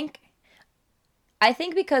you. I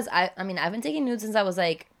think because I've been taking nudes since I was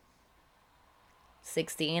like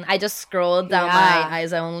 16. I just scrolled down my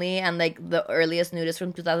eyes only, and like the earliest nude is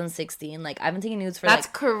from 2016. Like I've been taking nudes for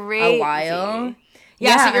crazy. A while.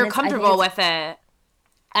 Yeah, so you're comfortable with it.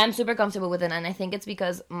 I'm super comfortable with it, and I think it's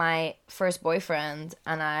because my first boyfriend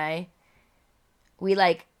and we're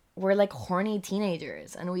like horny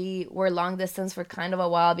teenagers, and we were long distance for kind of a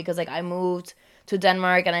while because like I moved to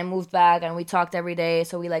Denmark and I moved back, and we talked every day,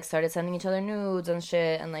 so we like started sending each other nudes and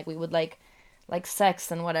shit, and like we would like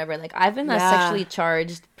sex and whatever. Like I've been a sexually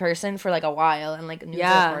charged person for like a while, and like nudes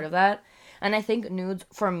are part of that. And I think nudes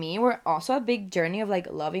for me were also a big journey of like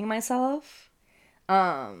loving myself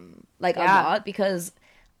a lot, because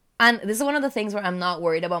and this is one of the things where I'm not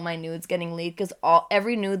worried about my nudes getting leaked, because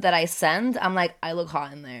every nude that I send, I'm like, I look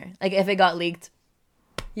hot in there. Like if it got leaked,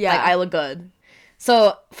 like, I look good.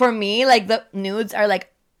 So for me, like the nudes are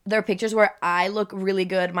like, they're pictures where I look really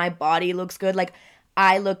good, my body looks good, like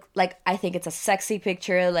I look like I think it's a sexy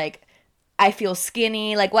picture, like I feel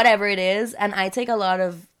skinny, like whatever it is. And I take a lot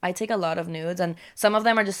of nudes, and some of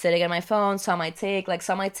them are just sitting on my phone, some I take,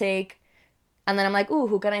 and then I'm like, ooh,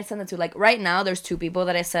 who can I send it to? Like right now there's 2 people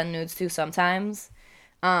that I send nudes to sometimes.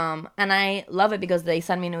 And I love it because they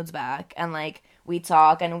send me nudes back, and like we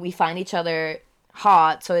talk and we find each other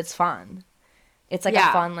hot, so it's fun. It's like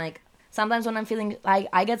a fun, like, sometimes when I'm feeling,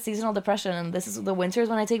 I get seasonal depression, and this is the winters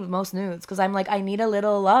when I take the most nudes, because I'm like, I need a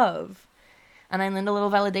little love, and I need a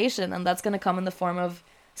little validation, and that's going to come in the form of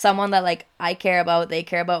someone that, like, I care about, they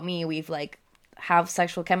care about me, we've, like, have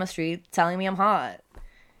sexual chemistry, telling me I'm hot.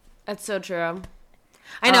 That's so true.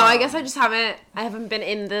 I know, I guess I haven't been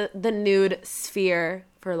in the nude sphere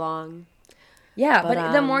for long. Yeah,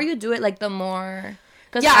 but the more you do it, like, the more...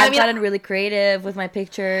 Because I've gotten really creative with my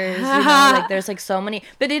pictures, you know, like there's like so many,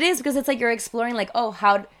 but it is because it's like you're exploring like, oh,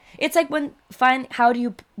 it's like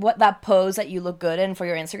what that pose that you look good in for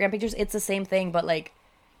your Instagram pictures, it's the same thing, but like,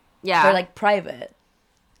 they're like private,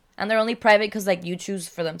 and they're only private because like you choose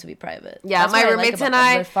for them to be private. Yeah, my roommates and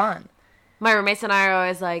I, they're fun. My roommates and I are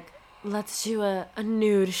always like, let's do a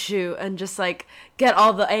nude shoot and just like get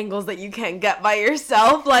all the angles that you can't get by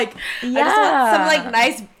yourself. Like, I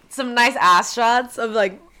just want some nice ass shots of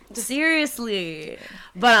like, seriously.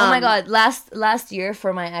 But oh my god, last year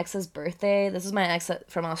for my ex's birthday, this is my ex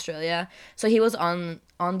from Australia, so he was on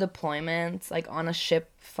deployment, like on a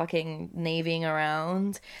ship fucking navying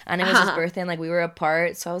around, and it was his birthday, and like we were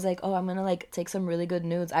apart, so I was like, oh, I'm gonna like take some really good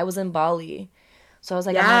nudes. I was in Bali, so I was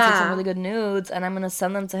like, I'm gonna take some really good nudes and I'm gonna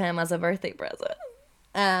send them to him as a birthday present.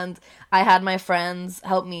 And I had my friends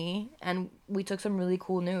help me, and we took some really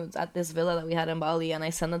cool nudes at this villa that we had in Bali, and I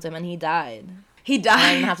sent them to him, and he died. I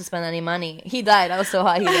didn't have to spend any money. He died. I was so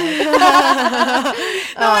hot he died.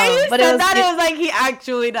 The way you said that, it was like he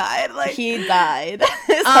actually died. Like he died.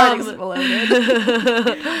 His heart exploded.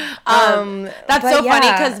 That's so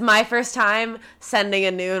funny because my first time sending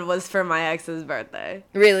a nude was for my ex's birthday.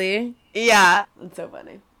 Really? Yeah. It's so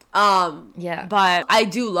funny. Yeah. But I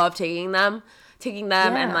do love taking them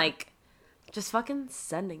and like just fucking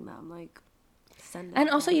sending them, like sending and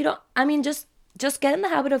them. Also you don't, I mean, just get in the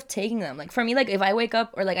habit of taking them. Like for me, like if I wake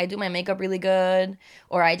up or like I do my makeup really good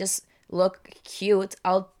or I just look cute,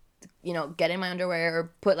 I'll you know, get in my underwear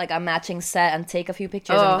or put like a matching set and take a few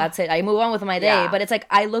pictures and that's it. I move on with my day. Yeah. But it's like,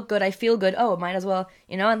 I look good, I feel good. Oh, might as well,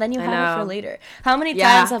 you know, and then you have it for later. How many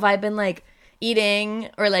Yeah. times have I been like eating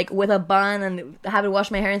or like with a bun and haven't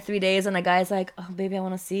washed my hair in 3 days and a guy's like, oh baby, I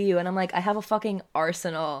want to see you, and I'm like, I have a fucking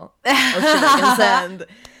arsenal of shit I can send.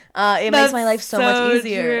 It makes my life so much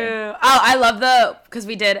easier. True. Oh, I love because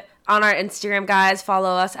we did on our Instagram, guys,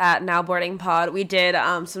 follow us at NowBoardingPod. We did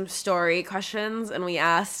some story questions and we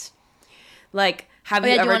asked, like, have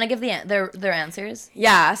you do ever... you want to give their answers?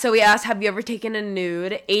 Yeah, so we asked, have you ever taken a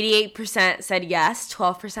nude? 88% said yes,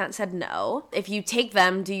 12% said no. If you take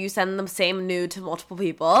them, do you send the same nude to multiple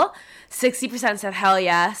people? 60% said hell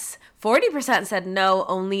yes. 40% said no,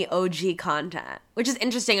 only OG content. Which is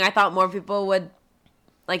interesting. I thought more people would,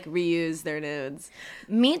 like, reuse their nudes.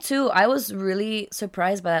 Me too. I was really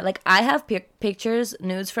surprised by that. Like, I have pictures,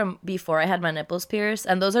 nudes from before I had my nipples pierced,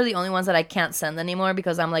 and those are the only ones that I can't send anymore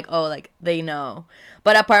because I'm like, oh, like, they know.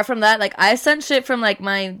 But apart from that, like, I sent shit from, like,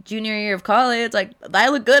 my junior year of college. Like, I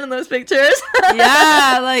look good in those pictures.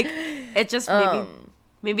 Yeah, like, it just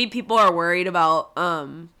maybe people are worried about,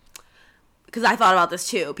 because I thought about this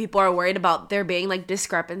too. People are worried about there being, like,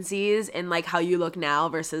 discrepancies in, like, how you look now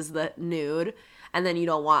versus the nude. And then you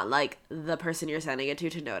don't want, like, the person you're sending it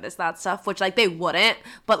to notice that stuff, which, like, they wouldn't.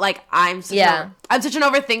 But, like, I'm such an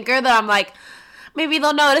overthinker that I'm like, maybe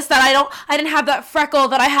they'll notice that I didn't have that freckle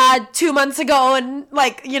that I had 2 months ago, and,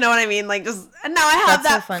 like, you know what I mean? Like, just, and now I have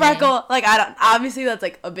that freckle. Like, I don't, obviously that's,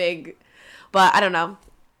 like, a big, but I don't know.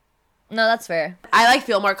 No, that's fair. I, like,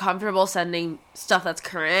 feel more comfortable sending stuff that's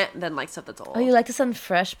current than, like, stuff that's old. Oh, you like to send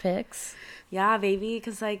fresh pics? Yeah, baby,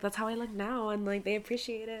 because, like, that's how I look now, and, like, they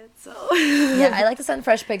appreciate it, so. Yeah, I like to send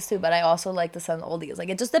fresh pics, too, but I also like to send oldies. Like,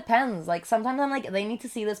 it just depends. Like, sometimes I'm like, they need to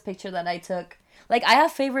see this picture that I took. Like, I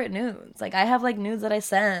have favorite nudes. Like, I have, like, nudes that I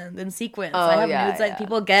send in sequence. I have nudes that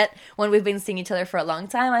people get when we've been seeing each other for a long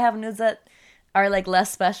time. I have nudes that are, like,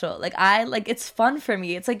 less special. Like, it's fun for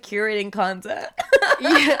me. It's, like, curating content.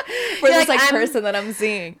 Yeah. For this, like, person that I'm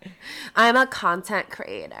seeing. I'm a content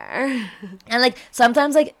creator. And, like,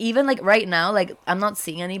 sometimes, like, even, like, right now, like, I'm not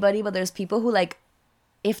seeing anybody, but there's people who, like,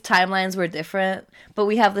 if timelines were different, but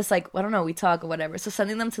we have this, like, I don't know, we talk or whatever. So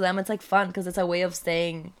sending them to them, it's, like, fun because it's a way of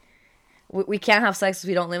staying... We can't have sex if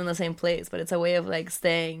we don't live in the same place, but it's a way of, like,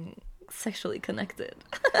 staying sexually connected.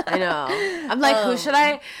 I know. I'm like, who should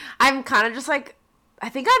I'm kind of just, like...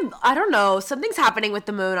 I don't know. Something's happening with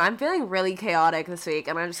the moon. I'm feeling really chaotic this week,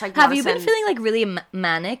 and I'm just like, have you been feeling like really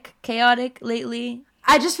manic, chaotic lately?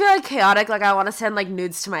 I just feel like chaotic. Like I want to send like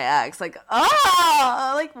nudes to my ex. Like,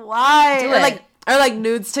 oh, like why? Or like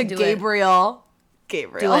nudes to Gabriel.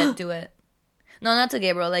 Gabriel, do it. No, not to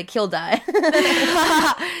Gabriel. Like he'll die.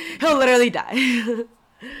 He'll literally die.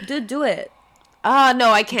 Dude, do it. No,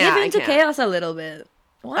 I can't. Give into chaos a little bit.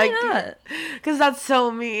 Why not? Because that's so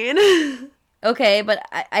mean. Okay, but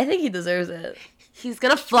I think he deserves it. He's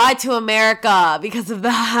gonna fly to America because of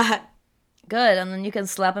that. Good, and then you can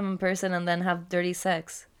slap him in person and then have dirty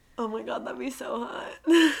sex. Oh my god, that'd be so hot.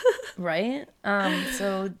 Right?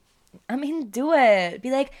 So, I mean, do it.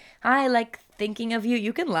 Be like, hi, like, thinking of you.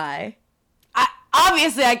 You can lie.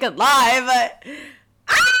 Obviously, I could lie, but...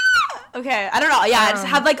 Okay, I don't know. Yeah, I just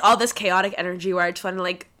had, like, all this chaotic energy where I just want to,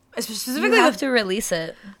 like... Specifically, you have to release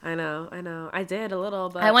it. I know. I did a little,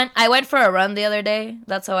 but I went for a run the other day.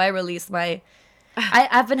 That's how I released my.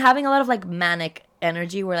 I've been having a lot of like manic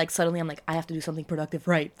energy where like suddenly I'm like I have to do something productive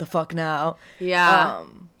right the fuck now. Yeah.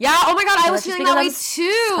 Yeah. Oh my god, I was feeling that way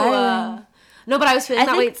too. No, but I was feeling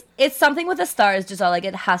that way. It's something with the stars, just all like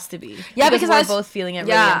it has to be. Yeah, because we're both feeling it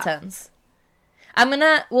really intense.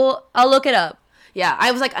 I'll look it up. Yeah,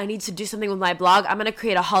 I was like, I need to do something with my blog. I'm gonna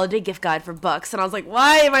create a holiday gift guide for books, and I was like,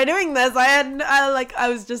 why am I doing this? I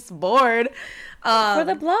was just bored. For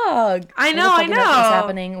the blog. I know. What's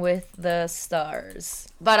happening with the stars?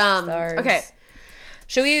 But stars. Okay.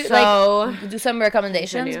 Should we like do some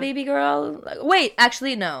recommendations, baby girl? Wait,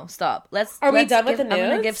 actually, no. Stop. Are we done with the news? I'm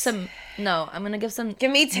gonna give some. No, I'm gonna give some.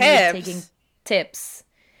 Give me tips. Taking tips.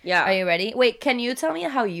 Yeah. Are you ready? Wait, can you tell me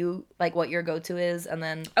how you like what your go-to is, and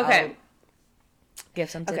then okay. Give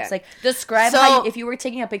some tips. Okay. Like, describe how if you were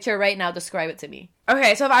taking a picture right now, describe it to me.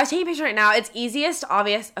 Okay, so if I was taking a picture right now, it's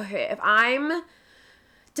obvious. Okay, if I'm,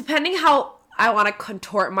 depending how I want to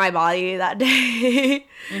contort my body that day.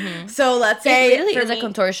 Mm-hmm. So let's say it really is a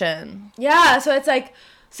contortion. Yeah, so it's like,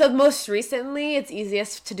 most recently, it's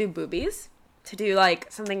easiest to do boobies. To do like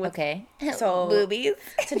something with boobies.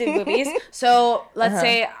 To do boobies. So let's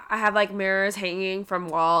say I have like mirrors hanging from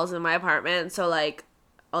walls in my apartment. So like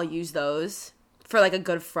I'll use those for like a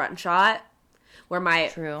good front shot where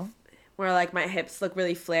my where like my hips look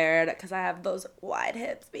really flared because I have those wide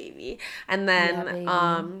hips, baby. And then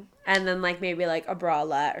Yeah, baby. and then like maybe like a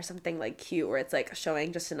bralette or something like cute where it's like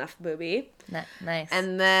showing just enough boobie. Nice.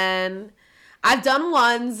 And then I've done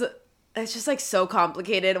ones, it's just like so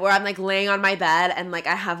complicated, where I'm like laying on my bed and like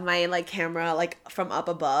I have my like camera like from up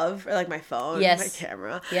above, or like my phone, Yes. my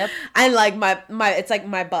camera. Yep. And like my it's like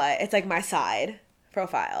my butt, it's like my side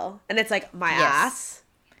profile, and it's like my Yes. ass.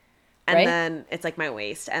 And Right? then it's like my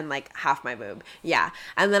waist and like half my boob. Yeah.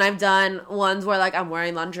 And then I've done ones where like I'm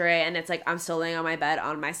wearing lingerie and it's like I'm still laying on my bed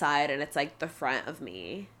on my side and it's like the front of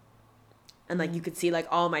me. And like you could see like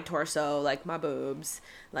all my torso, like my boobs,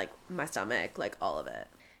 like my stomach, like all of it.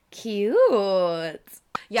 Cute.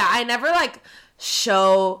 Yeah, I never like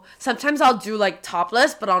show. Sometimes I'll do like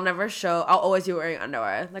topless, but I'll never show. I'll always be wearing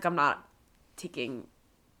underwear. Like I'm not taking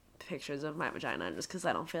pictures of my vagina just because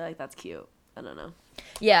I don't feel like that's cute. I don't know.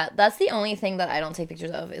 Yeah, that's the only thing that I don't take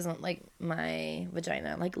pictures of, isn't like my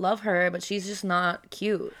vagina. Like, love her, but she's just not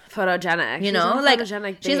cute. Photogenic. You She's know, not like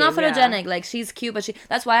photogenic she's not babe, yeah. photogenic. Like she's cute, but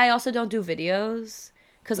that's why I also don't do videos,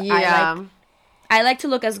 because Yeah. I like to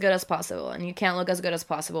look as good as possible, and you can't look as good as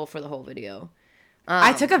possible for the whole video.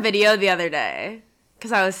 I took a video the other day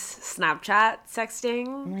because I was Snapchat sexting,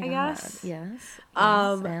 Oh my I God. guess. Yes.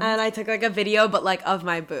 And I took like a video, but like of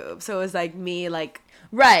my boob. So it was like me, like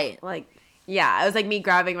Right. yeah, it was like me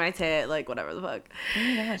grabbing my tit, like whatever the fuck. Oh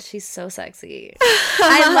my God, she's so sexy.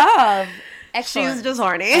 I love. Excellent. She's just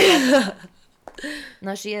horny.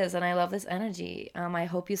 No, she is, and I love this energy. I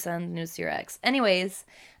hope you send news to your ex. Anyways,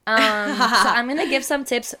 so I'm gonna give some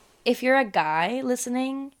tips. If you're a guy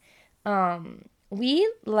listening,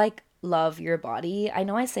 we like love your body. I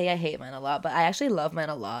know I say I hate men a lot, but I actually love men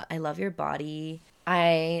a lot. I love your body.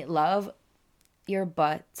 I love your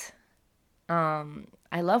butt.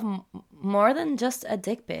 I love more than just a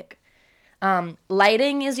dick pic.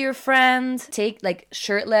 Lighting is your friend. Take like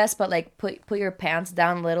shirtless, but like put your pants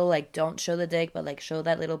down a little. Like don't show the dick, but like show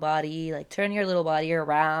that little body. Like turn your little body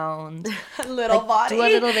around. Little Like, body. do a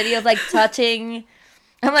little video of like touching.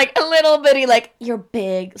 I'm like a little bitty, like your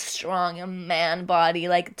big, strong man body.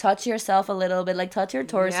 Like touch yourself a little bit. Like touch your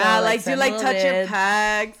torso. Yeah, like do send like little touch your vids.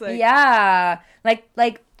 pecs. Like, Yeah,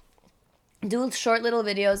 like do short little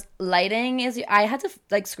videos. Lighting is. I had to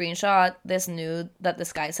like screenshot this nude that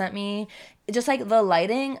this guy sent me. Just like the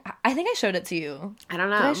lighting. I think I showed it to you. I don't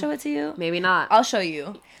know. Did I show it to you? Maybe not. I'll show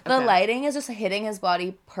you. The Okay. lighting is just hitting his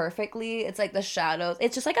body perfectly. It's like the shadows.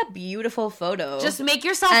 It's just like a beautiful photo. Just make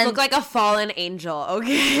yourself And- look like a fallen angel,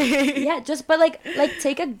 okay? yeah, just but like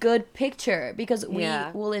take a good picture because we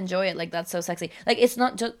Yeah. will enjoy it. Like that's so sexy. Like it's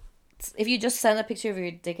not just if you just send a picture of your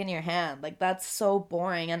dick in your hand. Like that's so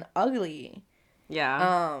boring and ugly.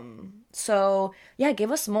 Yeah. So yeah,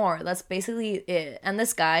 give us more. That's basically it. And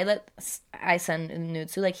this guy that I send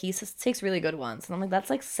nudes to, like he takes really good ones, and I'm like, that's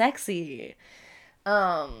like sexy.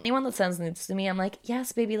 Anyone that sends nudes to me, I'm like,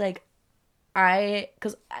 yes, baby. Like,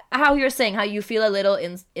 because how you're saying how you feel a little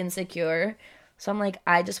insecure, so I'm like,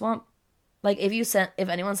 I just want. Like if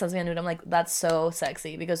anyone sends me a nude, I'm like, that's so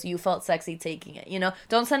sexy because you felt sexy taking it. You know,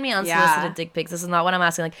 don't send me unsolicited Yeah. dick pics. This is not what I'm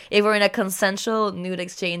asking. Like if we're in a consensual nude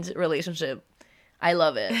exchange relationship, I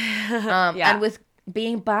love it. Yeah. And with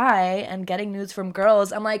being bi and getting nudes from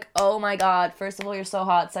girls, I'm like, oh my God, first of all, you're so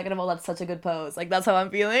hot. Second of all, that's such a good pose. Like, that's how I'm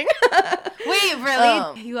feeling. Wait,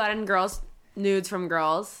 really? You got in nudes from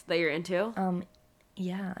girls that you're into?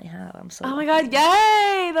 Yeah, I have. I'm so Oh my lucky. God,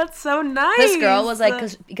 yay! That's so nice. This girl was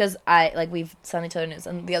like, because I, like, we've sent each other nudes.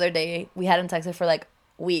 And the other day, we hadn't texted for, like,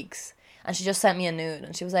 weeks. And she just sent me a nude.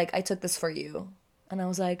 And she was like, I took this for you. And I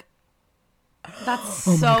was like, That's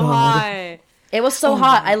so hot. it was so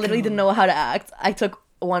hot. I literally didn't know how to act. I took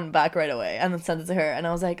one back right away and then sent it to her. And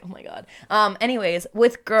I was like, oh my God. Anyways,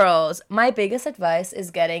 with girls, my biggest advice is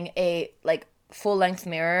getting a, like, full-length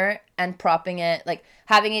mirror and propping it, like,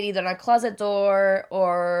 having it either on a closet door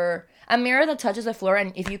or a mirror that touches the floor.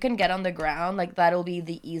 And if you can get on the ground, like, that'll be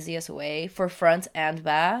the easiest way for front and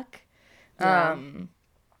back. Yeah.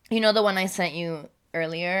 You know the one I sent you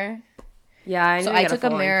earlier? Yeah, I So I took a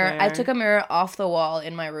mirror. I took a mirror off the wall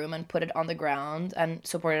in my room and put it on the ground and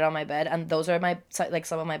supported it on my bed. And those are my like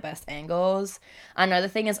some of my best angles. Another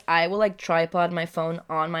thing is I will like tripod my phone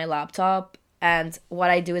on my laptop. And what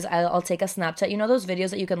I do is I'll take a Snapchat. You know those videos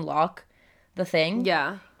that you can lock the thing?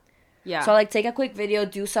 Yeah. Yeah. So I'll like take a quick video,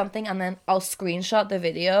 do something, and then I'll screenshot the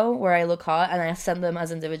video where I look hot and I send them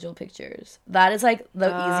as individual pictures. That is like the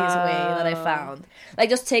easiest way that I found. Like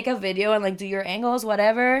just take a video and like do your angles,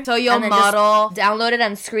 whatever. So you'll and then just model- download it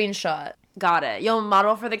and screenshot. Got it. You'll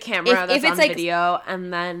model for the camera If that's it's on like- video,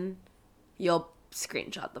 and then you'll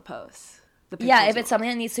screenshot the post. the Yeah, pictures if it's something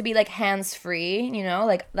that needs to be like hands free, you know,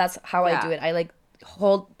 like that's how I do it. I like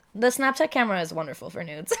hold the Snapchat camera is wonderful for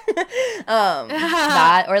nudes.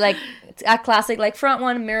 That or like a classic like front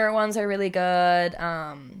one, mirror ones are really good.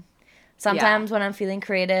 Sometimes when I'm feeling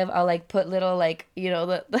creative, I'll like put little like, you know,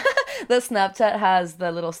 the Snapchat has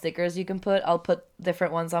the little stickers you can put. I'll put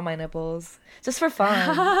different ones on my nipples just for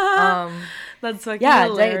fun. That's fucking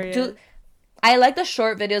hilarious. I like the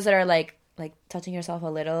short videos that are like touching yourself a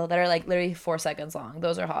little, that are like literally 4 seconds long.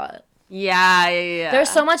 Those are hot. Yeah.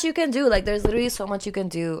 There's so much you can do. Like there's literally so much you can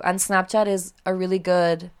do, and Snapchat is a really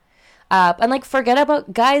good app. And like forget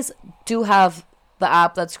about guys do have the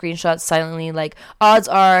app that screenshots silently. Like odds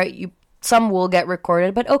are some will get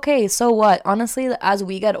recorded, but okay, so what? Honestly, as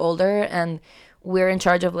we get older and we're in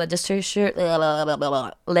charge of legislature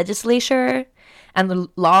and the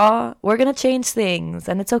law, we're gonna change things,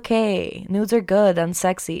 and it's okay. Nudes are good and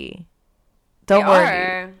sexy. Don't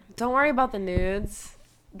worry. Don't worry about the nudes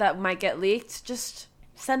that might get leaked. Just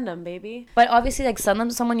send them, baby. But obviously, like, send them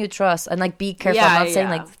to someone you trust, and like be careful. I'm not saying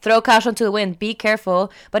like throw cash onto the wind. Be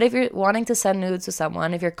careful. But if you're wanting to send nudes to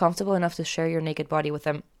someone, if you're comfortable enough to share your naked body with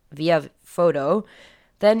them via photo,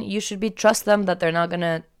 then you should trust them that they're not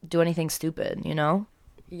gonna do anything stupid, you know?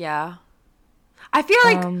 Yeah. I feel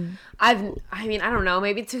like I mean, I don't know,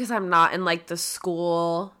 maybe it's because I'm not in like the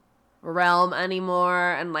school realm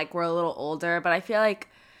anymore and like we're a little older, but I feel like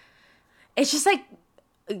it's just like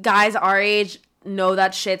guys our age know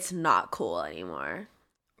that shit's not cool anymore.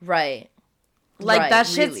 Right. Like, that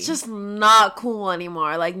shit's just not cool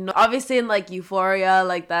anymore. Like, no, obviously in, like, Euphoria,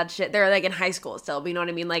 like, that shit, they're, like, in high school still, but you know what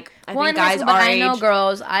I mean? Like, I think guys our age...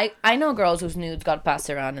 I know girls whose nudes got passed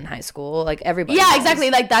around in high school. Like, everybody Yeah, knows. exactly.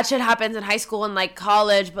 Like, that shit happens in high school and, like,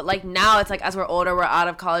 college, but, like, now it's, like, as we're older, we're out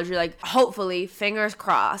of college, you're, like, hopefully, fingers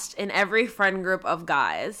crossed, in every friend group of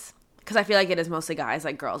guys, because I feel like it is mostly guys,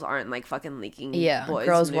 like, girls aren't, like, fucking leaking boys'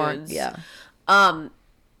 girls nudes. weren't,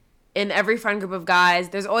 In every friend group of guys,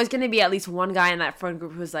 there's always going to be at least one guy in that friend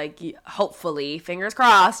group who's like, hopefully, fingers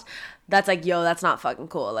crossed, that's like, yo, that's not fucking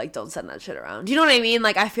cool. Like, don't send that shit around. Do you know what I mean?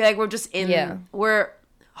 Like, I feel like we're just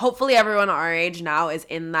hopefully everyone our age now is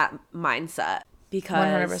in that mindset.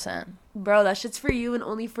 Because 100%. Bro, that shit's for you and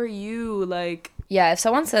only for you. Like, yeah, if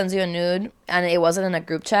someone sends you a nude and it wasn't in a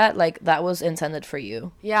group chat, like, that was intended for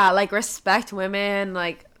you. Yeah, like, respect women,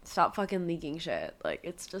 like, stop fucking leaking shit. Like,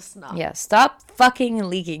 it's just not. Yeah, stop fucking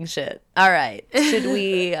leaking shit. All right. Should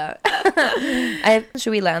we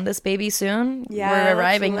should we land this baby soon? Yeah. We're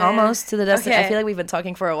arriving almost to the destination. Okay. I feel like we've been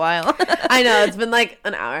talking for a while. I know, it's been like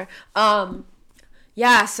an hour.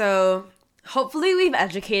 Yeah, so hopefully we've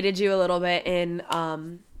educated you a little bit in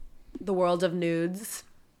the world of nudes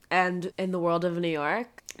and in the world of New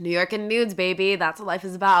York. New York and nudes, baby. That's what life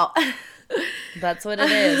is about. That's what it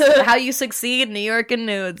is. How you succeed, New York and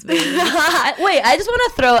nudes, baby. Wait, I just want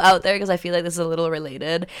to throw out there, because I feel like this is a little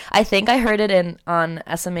related. I think I heard it on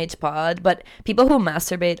SMH Pod, but people who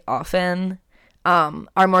masturbate often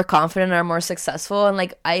are more confident, are more successful, and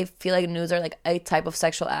like I feel like nudes are like a type of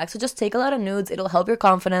sexual act. So just take a lot of nudes. It'll help your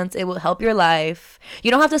confidence. It will help your life. You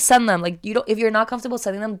don't have to send them. Like, you don't, if you're not comfortable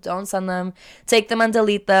sending them, don't send them. Take them and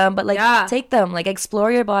delete them. But like, take them. Like,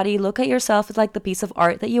 explore your body. Look at yourself as like the piece of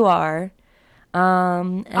art that you are.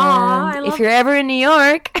 And if you're ever in New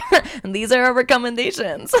York, these are our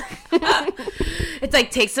recommendations. It's like,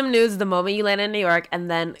 take some nudes the moment you land in New York and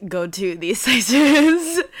then go to these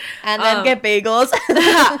places and then get bagels.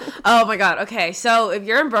 Oh my god. Okay, so if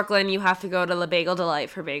you're in Brooklyn, you have to go to La Bagel Delight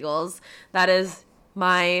for bagels. That is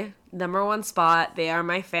my number one spot. They are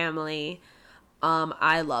my family.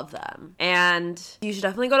 I love them. And you should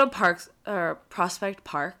definitely go to Prospect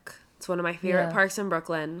Park. It's one of my favorite parks in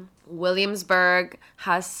Brooklyn. Williamsburg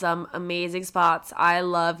has some amazing spots. I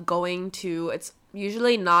love going to, it's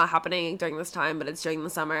usually not happening during this time, but it's during the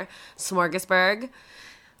summer, Smorgasburg.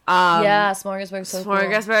 Smorgasburg's so cool.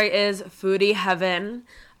 Smorgasburg is foodie heaven.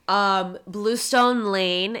 Bluestone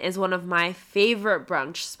Lane is one of my favorite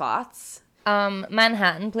brunch spots.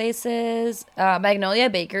 Manhattan places, Magnolia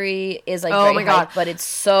Bakery is like very hyped, but it's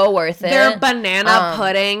so worth it. Their banana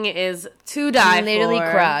pudding is to die for. Literally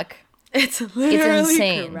crack. It's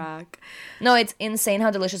insane. Crack. No, it's insane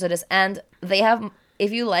how delicious it is. And they have,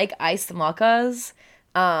 if you like iced mochas,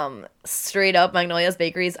 straight up Magnolia's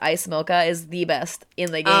Bakery's iced mocha is the best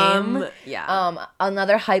in the game.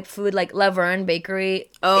 Another hype food like Laverne Bakery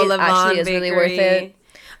actually is really worth it.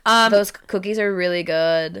 Those cookies are really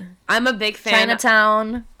good. I'm a big fan.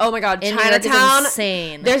 Chinatown. Oh my god, Chinatown.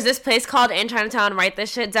 Insane. There's this place called in Chinatown. Write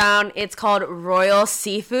this shit down. It's called Royal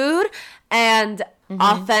Seafood, and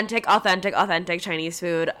authentic Chinese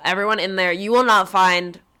food. Everyone in there, you will not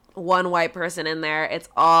find one white person in there. It's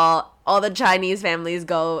all the Chinese families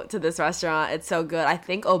go to this restaurant. It's so good. I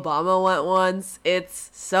think Obama went once. It's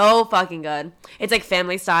so fucking good. It's like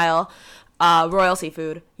family style. Royal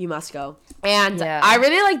seafood. You must go. And I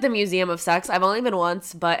really like the Museum of Sex. I've only been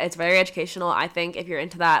once, but it's very educational. I think if you're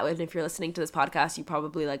into that, and if you're listening to this podcast, you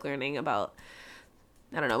probably like learning about,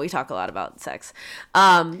 I don't know, we talk a lot about sex.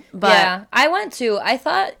 But yeah, I went too. I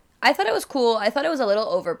thought it was cool. I thought it was a little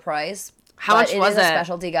overpriced. How much was it? It is a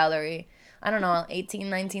specialty gallery. I don't know, $18,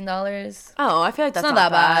 $19. Oh, I feel like that's not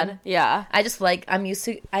that bad. Yeah. I just like, I'm used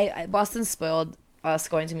to, Boston spoiled us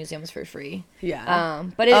going to museums for free. Yeah.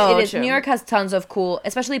 But it is, true. New York has tons of cool,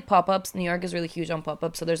 especially pop-ups. New York is really huge on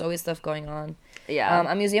pop-ups, so there's always stuff going on.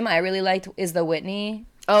 Yeah. A museum I really liked is the Whitney.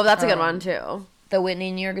 Oh, that's a good one too. The Whitney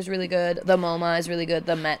in New York is really good. The MoMA is really good.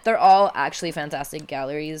 The Met. They're all actually fantastic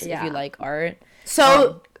galleries if you like art.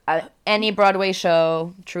 So, any Broadway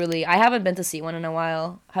show, truly. I haven't been to see one in a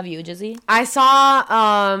while. Have you, Jizzy? I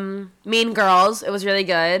saw Mean Girls. It was really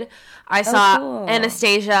good. I saw cool.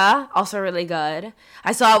 Anastasia, also really good.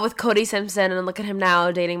 I saw it with Cody Simpson, and look at him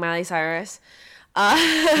now dating Miley Cyrus.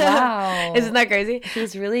 Wow. Isn't that crazy?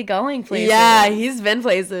 He's really going places. Yeah, he's been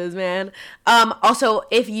places, man. Also,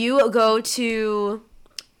 if you go to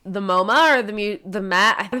the MoMA or the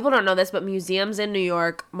Met, people don't know this, but museums in New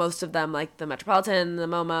York, most of them, like the Metropolitan, the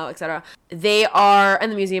MoMA, etc., they are,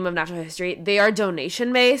 and the Museum of Natural History, they are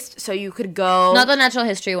donation based, so you could go. Not the natural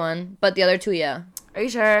history one, but the other two, yeah. Are you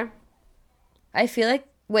sure? I feel like,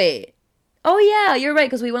 wait. Oh yeah, you're right,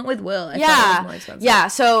 because we went with Will. I thought it was more expensive. Yeah,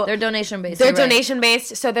 so they're donation based. They're donation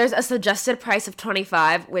based, so there's a suggested price of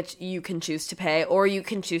 $25, which you can choose to pay, or you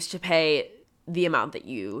can choose to pay the amount that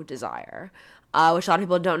you desire. Which a lot of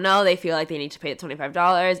people don't know. They feel like they need to pay the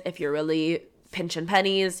 $25. If you're really pinching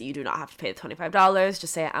pennies, you do not have to pay the $25.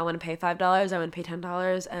 Just say, I want to pay $5, I want to pay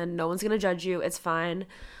 $10, and no one's going to judge you. It's fine.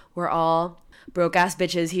 We're all broke-ass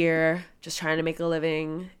bitches here just trying to make a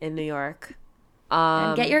living in New York.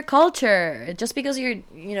 And get your culture. Just because you're,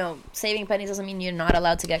 saving pennies doesn't mean you're not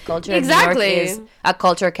allowed to get culture. Exactly. New York is a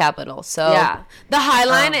culture capital. So yeah. The High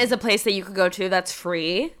Line is a place that you could go to that's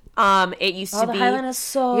free. It used to be. The High Line is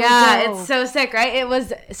so dope. It's so sick, right?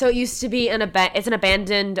 It used to be it's an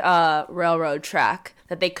abandoned railroad track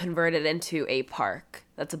that they converted into a park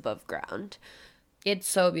that's above ground. It's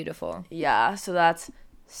so beautiful. Yeah, so that's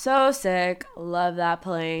so sick. Love that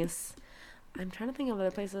place. I'm trying to think of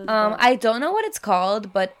other places. I don't know what it's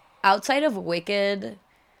called, but outside of Wicked,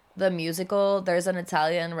 the musical, there's an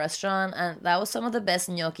Italian restaurant, and that was some of the best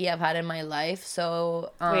gnocchi I've had in my life.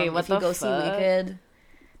 So if you go see Wicked,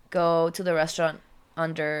 go to the restaurant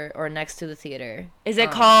under or next to the theater. Is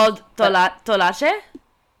it called Tolache?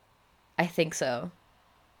 I think so.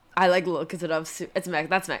 I look it up.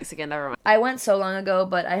 That's Mexican. Never mind. I went so long ago,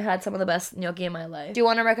 but I had some of the best gnocchi in my life. Do you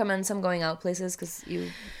want to recommend some going out places? Because you.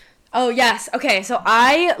 Oh, yes. Okay, so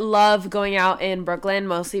I love going out in Brooklyn,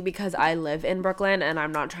 mostly because I live in Brooklyn and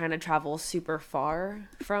I'm not trying to travel super far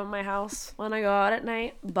from my house when I go out at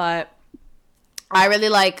night. But I really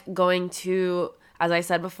like going to, as I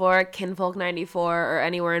said before, Kinfolk 94 or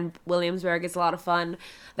anywhere in Williamsburg. It's a lot of fun.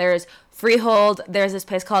 There's Freehold. There's this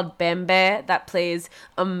place called Bembe that plays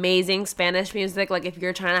amazing Spanish music. Like if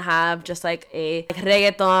you're trying to have just like a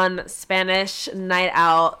reggaeton Spanish night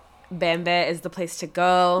out, Bembe is the place to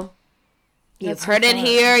go. You've heard it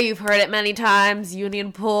here. You've heard it many times.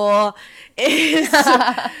 Union Pool is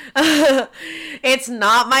it's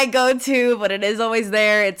not my go-to, but it is always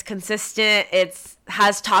there. It's consistent. It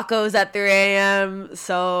has tacos at 3 a.m.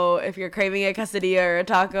 So if you're craving a quesadilla or a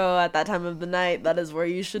taco at that time of the night, that is where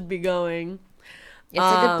you should be going. It's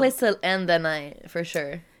a good place to end the night, for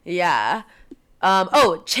sure. Yeah.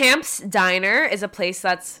 Champ's Diner is a place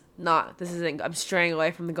that's I'm straying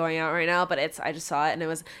away from the going out right now, but I just saw it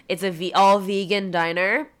and it's a all vegan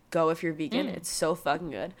diner. Go if you're vegan. It's so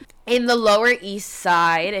fucking good. In the Lower East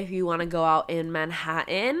Side, if you want to go out in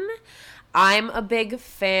Manhattan, I'm a big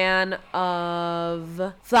fan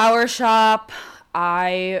of Flower Shop.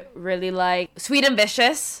 I really like Sweet and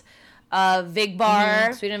Vicious, Vig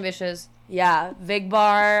Bar. Sweet and Vicious. Yeah, Vig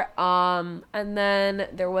Bar. And then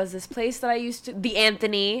there was this place that The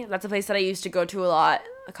Anthony. That's a place that I used to go to a lot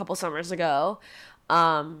a couple summers ago.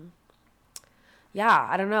 Yeah,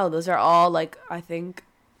 I don't know. Those are all I think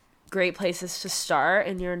great places to start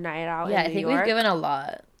in your night out in New York. Yeah, I think we've given a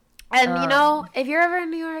lot. And if you're ever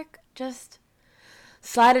in New York, just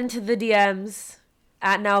slide into the DMs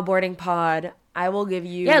at Now Boarding Pod. I will give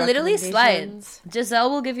you literally slide. Giselle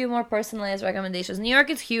will give you more personalized recommendations. New York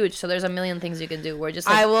is huge, so there's a million things you can do. We're just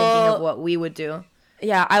thinking of what we would do.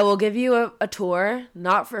 Yeah, I will give you a tour,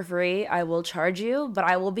 not for free. I will charge you, but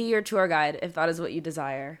I will be your tour guide if that is what you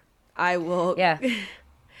desire. I will Yeah.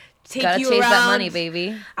 take Gotta you chase around. that money,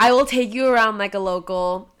 baby. I will take you around like a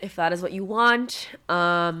local if that is what you want.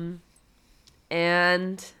 And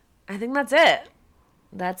I think that's it.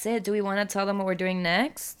 That's it. Do we want to tell them what we're doing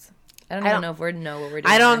next? I don't even know if we know what we're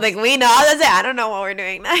doing. I don't next. think we know. That's it. I don't know what we're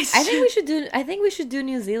doing next. I think we should do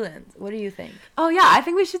New Zealand. What do you think? Oh yeah, I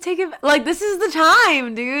think we should take it. Like this is the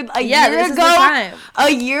time, dude. A year this ago, is the time. A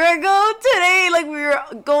year ago today, like we were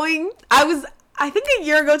going. I think a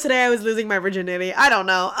year ago today, I was losing my virginity. I don't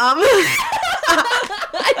know. I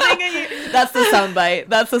think That's the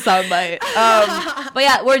soundbite. But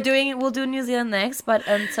yeah, we'll do New Zealand next. But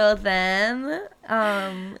until then,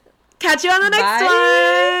 catch you on the next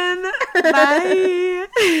one. Bye.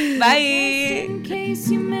 Bye. In case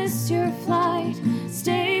you missed your flight,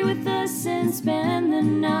 stay with us and spend the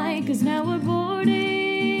night. 'Cause now we're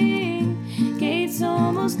boarding, gates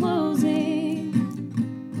almost closing.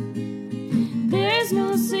 There's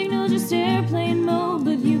no signal, just airplane mode,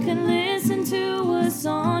 but you can listen to us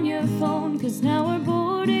on your phone. 'Cause now we're boarding.